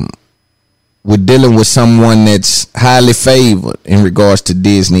 We're dealing with someone that's highly favored in regards to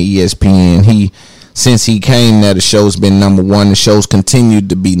Disney, ESPN. Since he came there, the show's been number one. The show's continued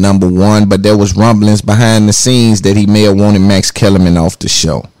to be number one, but there was rumblings behind the scenes that he may have wanted Max Kellerman off the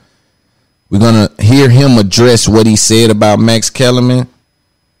show. We're going to hear him address what he said about Max Kellerman,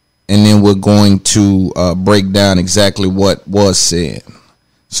 and then we're going to break down exactly what was said.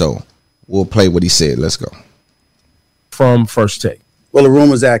 So we'll play what he said. Let's go. From First Take. Well, the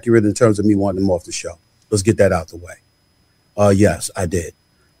rumor's accurate in terms of me wanting him off the show. Let's get that out the way. Yes, I did.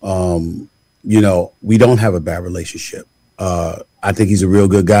 You know, we don't have a bad relationship. I think he's a real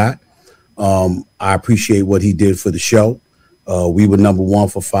good guy. I appreciate what he did for the show. We were number one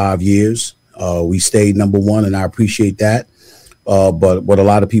for 5 years. We stayed number one, and I appreciate that. But what a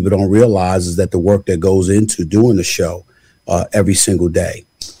lot of people don't realize is that the work that goes into doing the show every single day.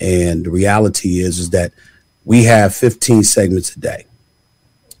 And the reality is that we have 15 segments a day,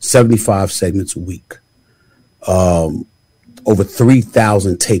 75 segments a week, over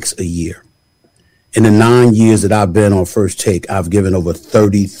 3,000 takes a year. In the 9 years that I've been on First Take, I've given over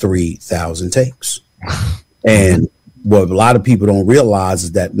 33,000 takes. And what a lot of people don't realize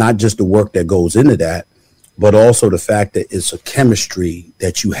is that not just the work that goes into that, but also the fact that it's a chemistry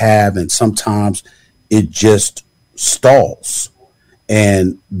that you have, and sometimes it just stalls.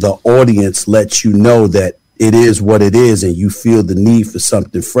 And the audience lets you know that it is what it is, and you feel the need for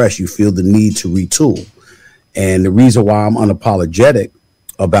something fresh. You feel the need to retool. And the reason why I'm unapologetic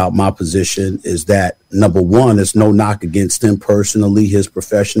about my position is that, number one, there's no knock against him personally, his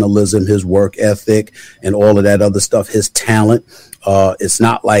professionalism, his work ethic, and all of that other stuff, his talent. It's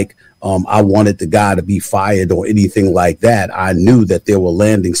not like I wanted the guy to be fired or anything like that. I knew that there were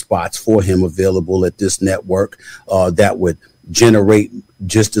landing spots for him available at this network that would generate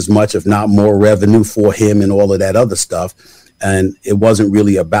just as much, if not more, revenue for him and all of that other stuff. And it wasn't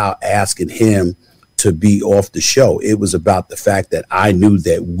really about asking him to be off the show. It was about the fact that I knew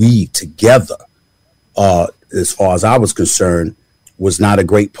that we together, as far as I was concerned, was not a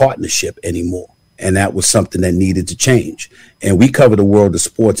great partnership anymore. And that was something that needed to change. And we cover the world of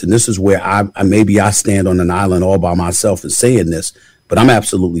sports. And this is where maybe I stand on an island all by myself in saying this, but I'm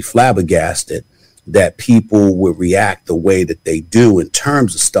absolutely flabbergasted that people would react the way that they do in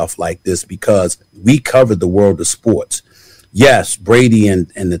terms of stuff like this, because we covered the world of sports. Yes, Brady and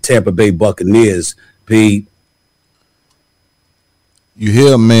the Tampa Bay Buccaneers, Pete. You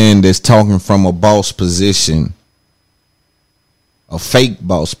hear a man that's talking from a boss position, a fake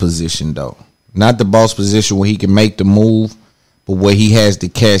boss position, though. Not the boss position where he can make the move, but where he has the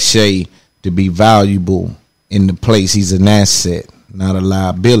cachet to be valuable in the place. He's an asset, not a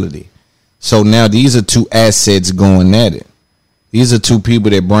liability. So now these are two assets going at it. These are two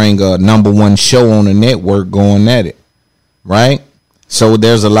people that bring a number one show on the network going at it, right? So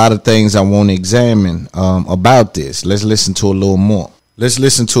there's a lot of things I want to examine about this. Let's listen to a little more. Let's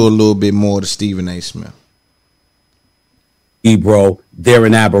listen to a little bit more to Stephen A. Smith. Bro, they're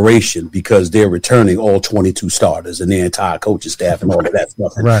an aberration because they're returning all 22 starters and their entire coaching staff and all of that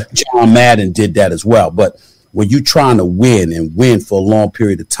stuff. Right. John Madden did that as well. But when you're trying to win and win for a long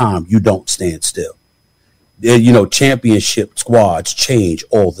period of time, you don't stand still. You know, championship squads change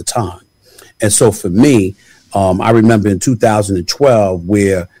all the time. And so for me, I remember in 2012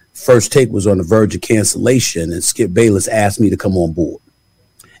 where First Take was on the verge of cancellation and Skip Bayless asked me to come on board.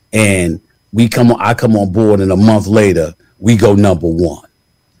 And I come on board, and a month later, we go number one.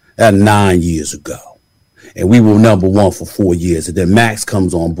 That's 9 years ago. And we were number one for 4 years. And then Max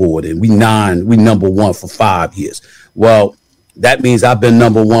comes on board, and we number one for 5 years. Well, that means I've been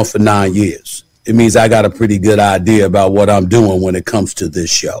number one for 9 years. It means I got a pretty good idea about what I'm doing when it comes to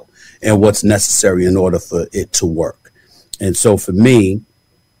this show and what's necessary in order for it to work. And so for me,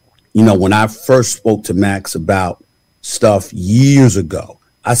 when I first spoke to Max about stuff years ago,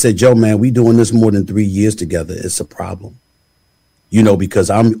 I said, Joe, man, we doing this more than 3 years together. It's a problem, because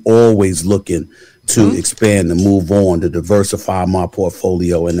I'm always looking to expand and move on, to diversify my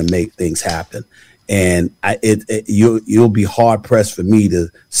portfolio and to make things happen. And you'll be hard pressed for me to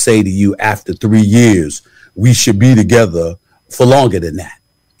say to you after 3 years, we should be together for longer than that.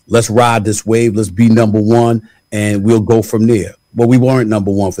 Let's ride this wave. Let's be number one, and we'll go from there. Well, we weren't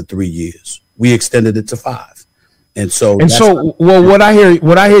number one for 3 years. We extended it to 5. What I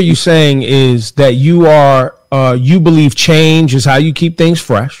hear you saying is that you believe change is how you keep things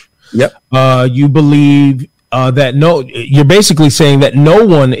fresh. Yep. You believe you're basically saying that no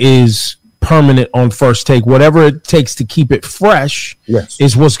one is permanent on First Take. Whatever it takes to keep it fresh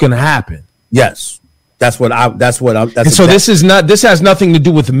is what's going to happen. Yes. This has nothing to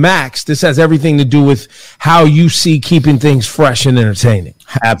do with Max. This has everything to do with how you see keeping things fresh and entertaining.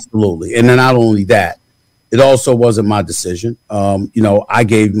 Absolutely. And then not only that, it also wasn't my decision. I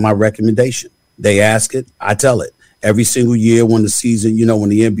gave my recommendation. They ask it, I tell it. Every single year when the season, when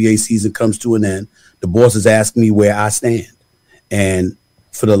the NBA season comes to an end, the bosses ask me where I stand. And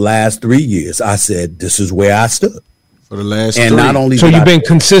for the last 3 years, I said, this is where I stood. For the last and 3. Not only so you've been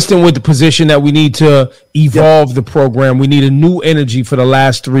consistent with the position that we need to evolve the program. We need a new energy for the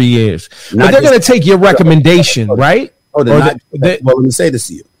last 3 years. But they're going to take your recommendation, right? Well, let me say this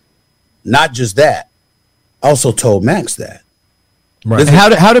to you. Not just that. I also told Max that. Right.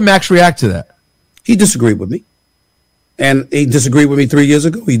 How did Max react to that? He disagreed with me. And he disagreed with me 3 years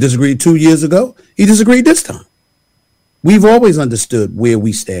ago. He disagreed 2 years ago. He disagreed this time. We've always understood where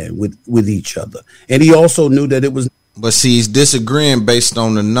we stand with each other. And he also knew that it was. But see, he's disagreeing based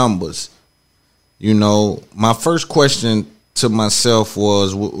on the numbers. My first question to myself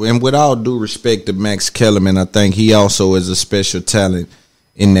was, and with all due respect to Max Kellerman, I think he also is a special talent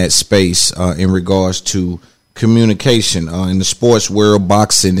in that space in regards to communication in the sports world,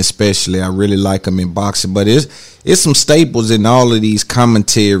 boxing especially. I really like him in boxing, but it's some staples in all of these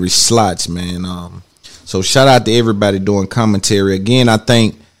commentary slots, man. So shout out to everybody doing commentary. Again, I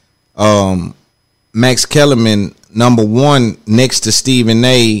think Max Kellerman, number one, next to Stephen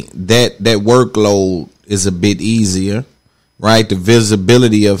A, that workload is a bit easier, right? The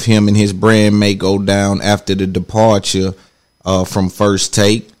visibility of him and his brand may go down after the departure from First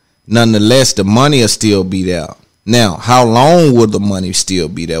Take. Nonetheless, the money will still be there. Now, how long will the money still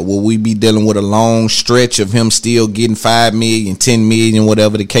be there? Will we be dealing with a long stretch of him still getting 5 million, 10 million,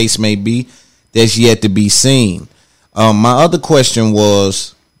 whatever the case may be? That's yet to be seen. My other question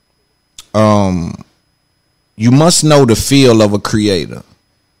was, you must know the feel of a creator,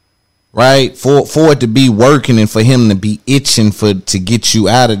 right? For it to be working and for him to be itching to get you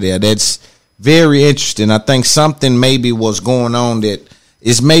out of there. That's very interesting. I think something maybe was going on that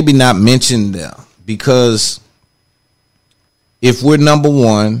is maybe not mentioned there, because if we're number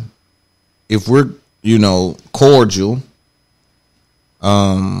one, if we're, cordial,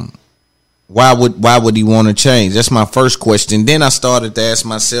 why would he want to change? That's my first question. Then I started to ask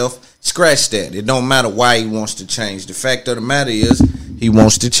myself, scratch that. It don't matter why he wants to change. The fact of the matter is he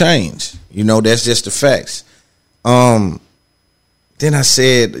wants to change. That's just the facts. Then I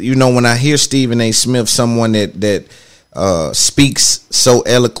said, when I hear Stephen A. Smith, someone that speaks so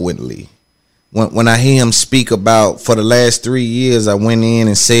eloquently, when I hear him speak about, for the last 3 years, I went in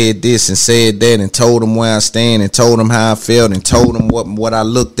and said this and said that and told him where I stand and told him how I felt and told him what I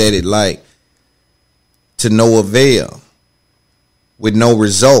looked at it like, to no avail, with no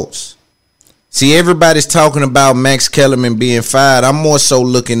results. See, everybody's talking about Max Kellerman being fired. I'm more so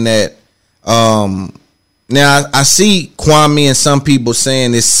looking at, now I see Kwame and some people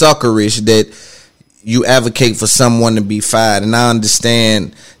saying it's suckerish that you advocate for someone to be fired, and I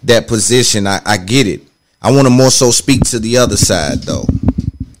understand that position. I get it. I want to more so speak to the other side, though.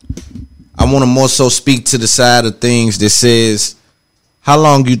 I want to more so speak to the side of things that says, how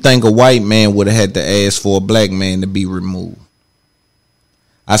long you think a white man would have had to ask for a black man to be removed?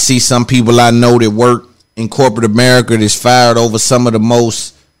 I see some people I know that work in corporate America that's fired over some of the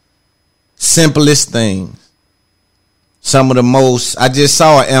most simplest things. Some of the most, I just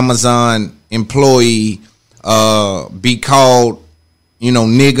saw an Amazon employee be called,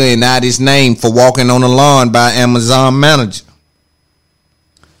 nigger and out his name for walking on the lawn by an Amazon manager.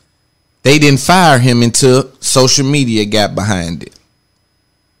 They didn't fire him until social media got behind it.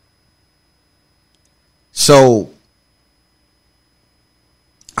 So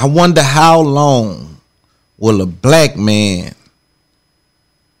I wonder how long will a black man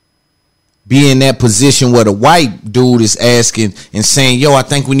be in that position where the white dude is asking and saying, yo, I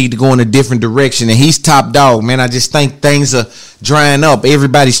think we need to go in a different direction. And he's top dog, man. I just think things are drying up.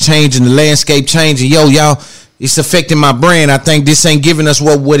 Everybody's changing. The landscape changing. Yo, y'all, it's affecting my brand. I think this ain't giving us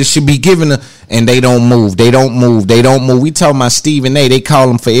what it should be giving us. And they don't move. They don't move. They don't move. We talking about Stephen A. They call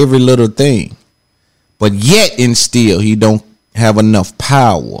him for every little thing. But yet and still, he don't have enough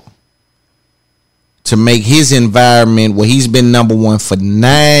power to make his environment, where he's been number one for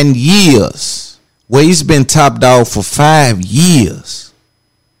 9 years, where he's been top dog for 5 years,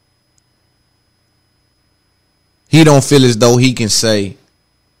 he don't feel as though he can say,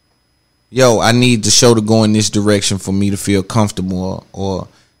 yo, I need the show to go in this direction for me to feel comfortable or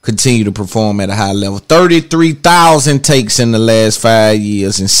continue to perform at a high level. 33,000 takes in the last 5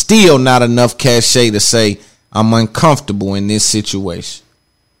 years and still not enough cachet to say I'm uncomfortable in this situation.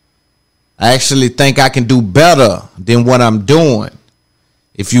 I actually think I can do better than what I'm doing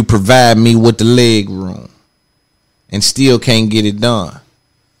if you provide me with the leg room, and still can't get it done.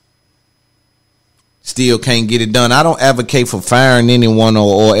 Still can't get it done. I don't advocate for firing anyone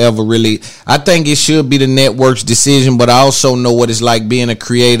or ever really. I think it should be the network's decision, but I also know what it's like being a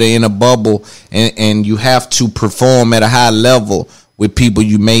creator in a bubble, and you have to perform at a high level with people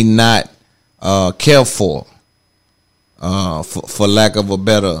you may not care for lack of a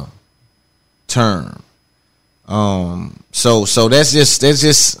better term. So that's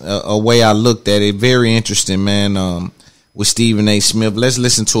just a way I looked at it. Very interesting, man. With Stephen A. Smith. Let's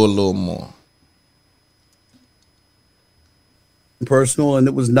listen to a little more. Personal, and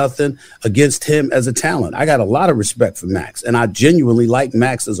it was nothing against him as a talent. I got a lot of respect for Max, and I genuinely like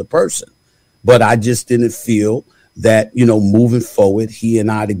Max as a person, but I just didn't feel that, moving forward, he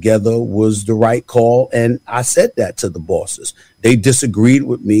and I together was the right call. And I said that to the bosses. They disagreed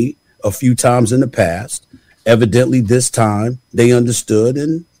with me a few times in the past. Evidently this time they understood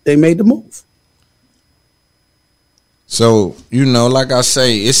and they made the move. So, like I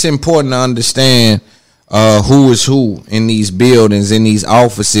say, it's important to understand who is who in these buildings, in these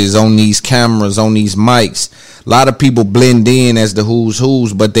offices, on these cameras, on these mics. A lot of people blend in as the who's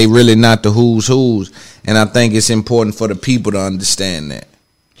who's, but they really not the who's who's. And I think it's important for the people to understand that.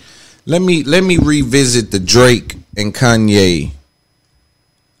 Let me revisit the Drake and Kanye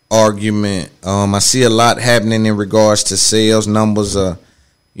argument. I see a lot happening in regards to sales numbers.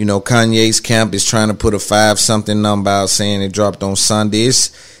 Kanye's camp is trying to put a 5-something number out, saying it dropped on Sunday.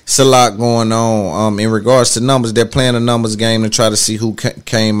 It's a lot going on. In regards to numbers, they're playing a numbers game to try to see who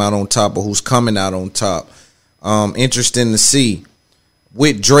came out on top or who's coming out on top. Interesting to see.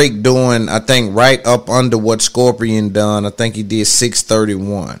 With Drake doing, I think, right up under what Scorpion done. I think he did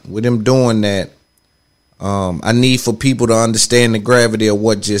 631. With him doing that, I need for people to understand the gravity of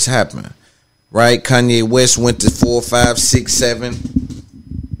what just happened. Right? Kanye West went to 4, 5, 6, 7,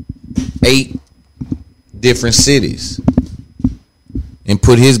 8 different cities and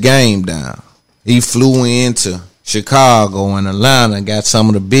put his game down. He flew into Chicago and Atlanta, got some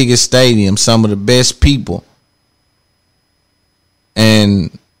of the biggest stadiums, some of the best people,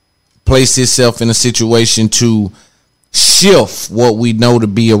 and placed himself in a situation to shift what we know to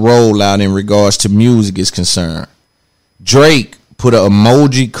be a rollout in regards to music is concerned. Drake put an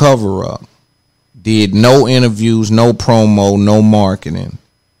emoji cover up, did no interviews, no promo, no marketing,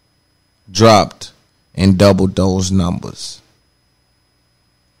 dropped and doubled those numbers.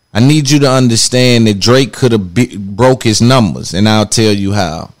 I need you to understand that Drake could have broke his numbers, and I'll tell you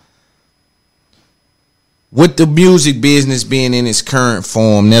how. With the music business being in its current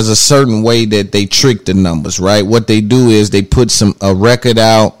form, there's a certain way that they trick the numbers, right? What they do is they put a record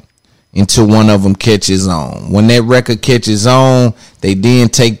out until one of them catches on. When that record catches on, they then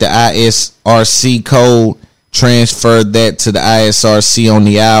take the ISRC code, transfer that to the ISRC on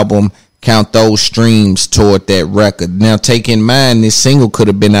the album, count those streams toward that record. Now, take in mind, this single could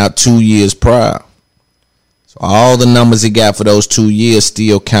have been out 2 years prior. So all the numbers he got for those 2 years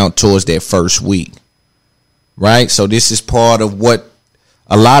still count towards that first week. Right? So this is part of what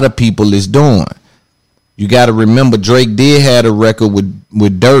a lot of people is doing. You got to remember, Drake did have a record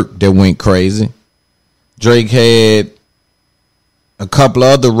with Dirk that went crazy. Drake had a couple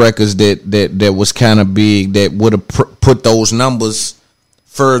of other records that was kind of big that would have put those numbers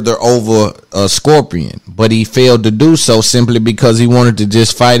further over Scorpion, but he failed to do so simply because he wanted to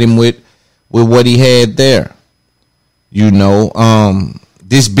just fight him with what he had there.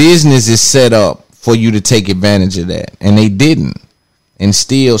 This business is set up for you to take advantage of that, and they didn't. and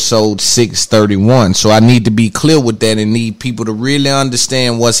still sold 631. So I need to be clear with that and need people to really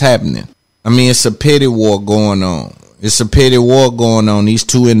understand what's happening. I mean, it's a petty war going on. It's a petty war going on. These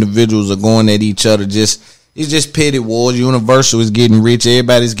two individuals are going at each other. It's just petty wars. Universal is getting rich.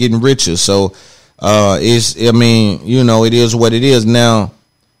 Everybody's getting richer. So it is what it is. Now,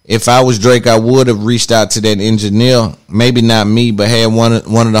 if I was Drake, I would have reached out to that engineer. Maybe not me, but had one of the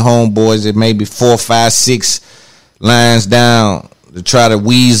homeboys that maybe 4, 5, 6 lines down to try to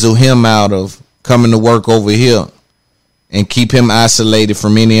weasel him out of coming to work over here and keep him isolated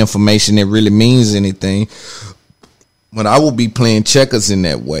from any information that really means anything. But I will be playing checkers in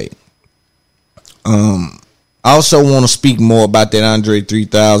that way. I also want to speak more about that Andre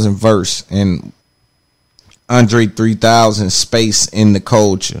 3000 verse and Andre 3000 space in the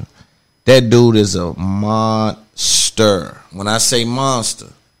culture. That dude is a monster. When I say monster,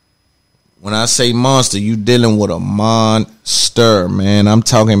 you dealing with a monster, man. I'm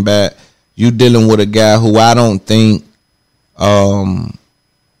talking about you dealing with a guy who I don't think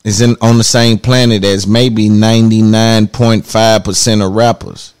is on the same planet as maybe 99.5% of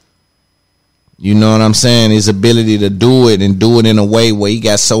rappers. You know what I'm saying? His ability to do it and do it in a way where he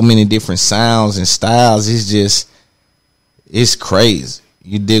got so many different sounds and styles. It's crazy.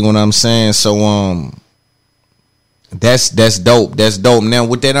 You dig what I'm saying? So that's dope. That's dope. Now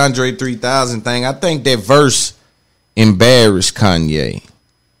with that Andre 3000 thing, I think that verse embarrassed Kanye.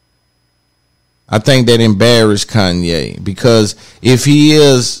 Because if he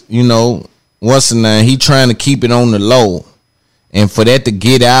is, what's the name? He trying to keep it on the low. And for that to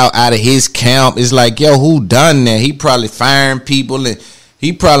get out of his camp, it's like, yo, who done that? He probably firing people and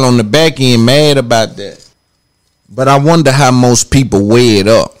he probably on the back end mad about that. But I wonder how most people weigh it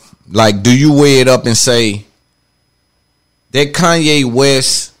up. Like, do you weigh it up and say that Kanye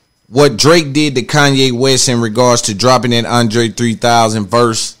West, what Drake did to Kanye West in regards to dropping that Andre 3000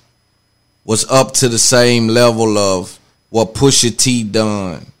 verse was up to the same level of what Pusha T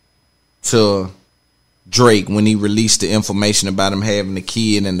done to Drake when he released the information about him having a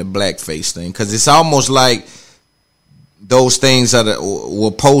kid and the blackface thing? Because it's almost like those things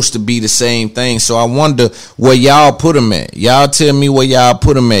were supposed to be the same thing. So I wonder where y'all put them at. Y'all tell me where y'all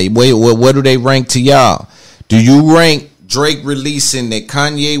put them at. Where do they rank to y'all? Do you rank Drake releasing that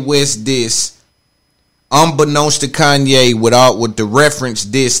Kanye West diss, unbeknownst to Kanye, with the reference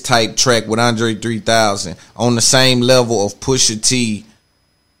diss type track with Andre 3000 on the same level of Pusha T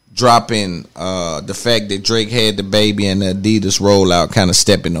dropping the fact that Drake had the baby and the Adidas rollout, kind of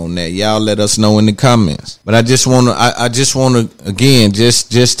stepping on that? Y'all let us know in the comments. But I just want to again,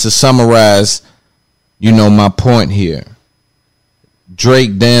 just to summarize, my point here.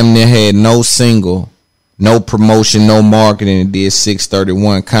 Drake damn near had no single, no promotion, no marketing, and did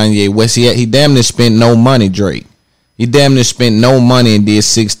 631. Kanye West, he damn near spent no money. Drake, he damn near spent no money and did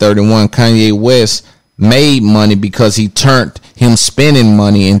 631. Kanye West made money because he turned him spending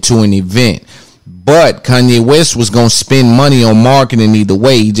money into an event. But Kanye West was going to spend money on marketing either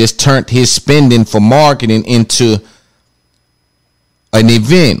way. He just turned his spending for marketing into an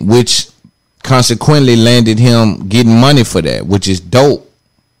event, which consequently landed him getting money for that, which is dope.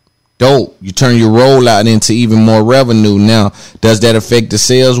 You turn your rollout into even more revenue. Now, does that affect the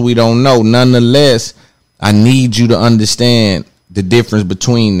sales? We don't know. Nonetheless, I need you to understand the difference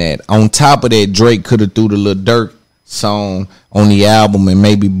between that. On top of that, Drake could have threw the Lil Durk song on the album and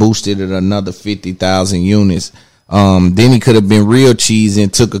maybe boosted it another 50,000 units. Then he could have been real cheesy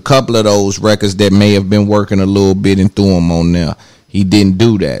and took a couple of those records that may have been working a little bit and threw them on there. He didn't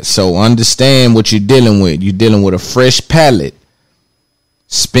do that. So understand what you're dealing with. You're dealing with a fresh palette,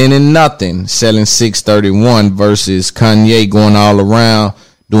 spending nothing, selling 631 versus Kanye going all around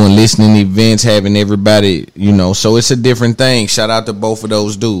doing listening events, having everybody, so it's a different thing. Shout out to both of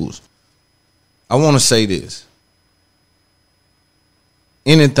those dudes. I want to say this.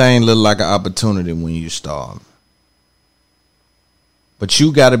 Anything look like an opportunity when you starve. But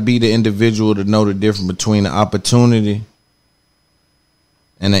you got to be the individual to know the difference between an opportunity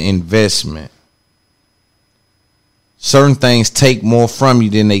and an investment. Certain things take more from you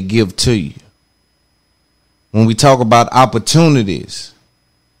than they give to you. When we talk about opportunities,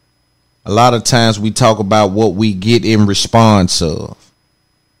 a lot of times we talk about what we get in response of.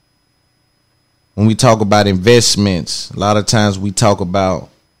 When we talk about investments, a lot of times we talk about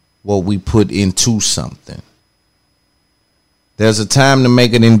what we put into something. There's a time to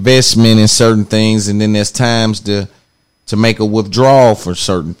make an investment in certain things, and then there's times to make a withdrawal for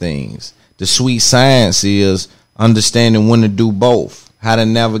certain things. The sweet science is understanding when to do both, how to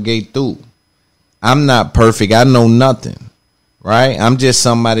navigate through. I'm not perfect. I know nothing. Right? I'm just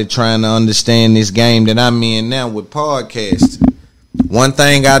somebody trying to understand this game that I'm in now with podcasting. One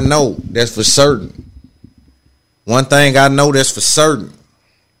thing I know that's for certain.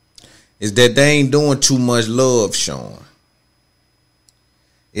 Is that they ain't doing too much love, Sean.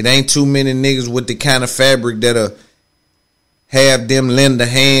 It ain't too many niggas with the kind of fabric that'll have them lend a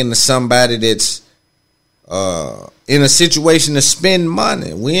hand to somebody that's in a situation to spend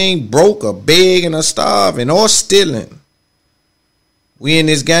money. We ain't broke or begging or starving or stealing. We in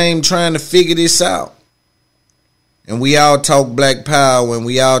this game trying to figure this out. And we all talk black power and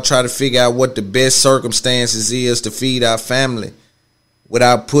we all try to figure out what the best circumstances is to feed our family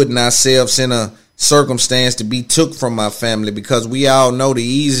without putting ourselves in a circumstance to be took from our family, because we all know the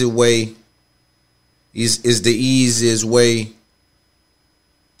easy way is the easiest way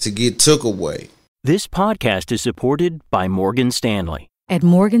to get took away. This podcast is supported by Morgan Stanley. At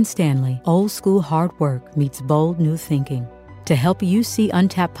Morgan Stanley, old school hard work meets bold new thinking to help you see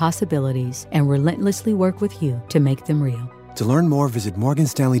untapped possibilities and relentlessly work with you to make them real. To learn more, visit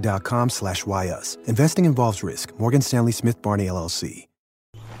morganstanley.com/whyus. Investing involves risk. Morgan Stanley Smith Barney, LLC.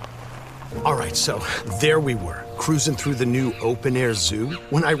 All right, so there we were, cruising through the new open-air zoo,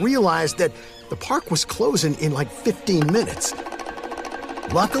 when I realized that the park was closing in like 15 minutes.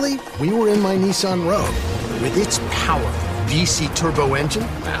 Luckily, we were in my Nissan Rogue. With its powerful VC turbo engine,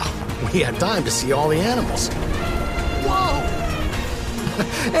 well, we had time to see all the animals. Whoa!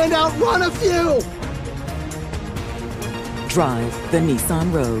 And outrun a few! Drive the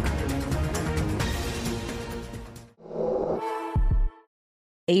Nissan Rogue.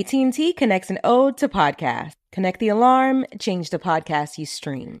 AT&T connects an ode to podcast. Connect the alarm, change the podcast you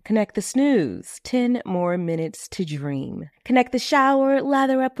stream. Connect the snooze, 10 more minutes to dream. Connect the shower,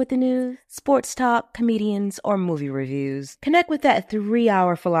 lather up with the news, sports talk, comedians, or movie reviews. Connect with that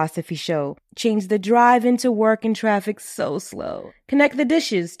 3-hour philosophy show. Change the drive into work and traffic so slow. Connect the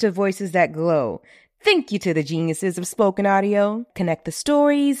dishes to voices that glow. Thank you to the geniuses of spoken audio. Connect the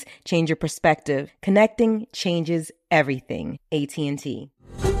stories, change your perspective. Connecting changes everything. AT&T.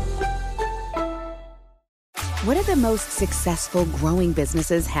 What do the most successful growing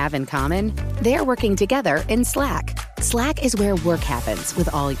businesses have in common? They're working together in Slack. Slack is where work happens,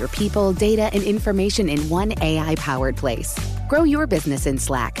 with all your people, data, and information in one AI-powered place. Grow your business in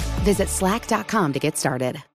Slack. Visit slack.com to get started.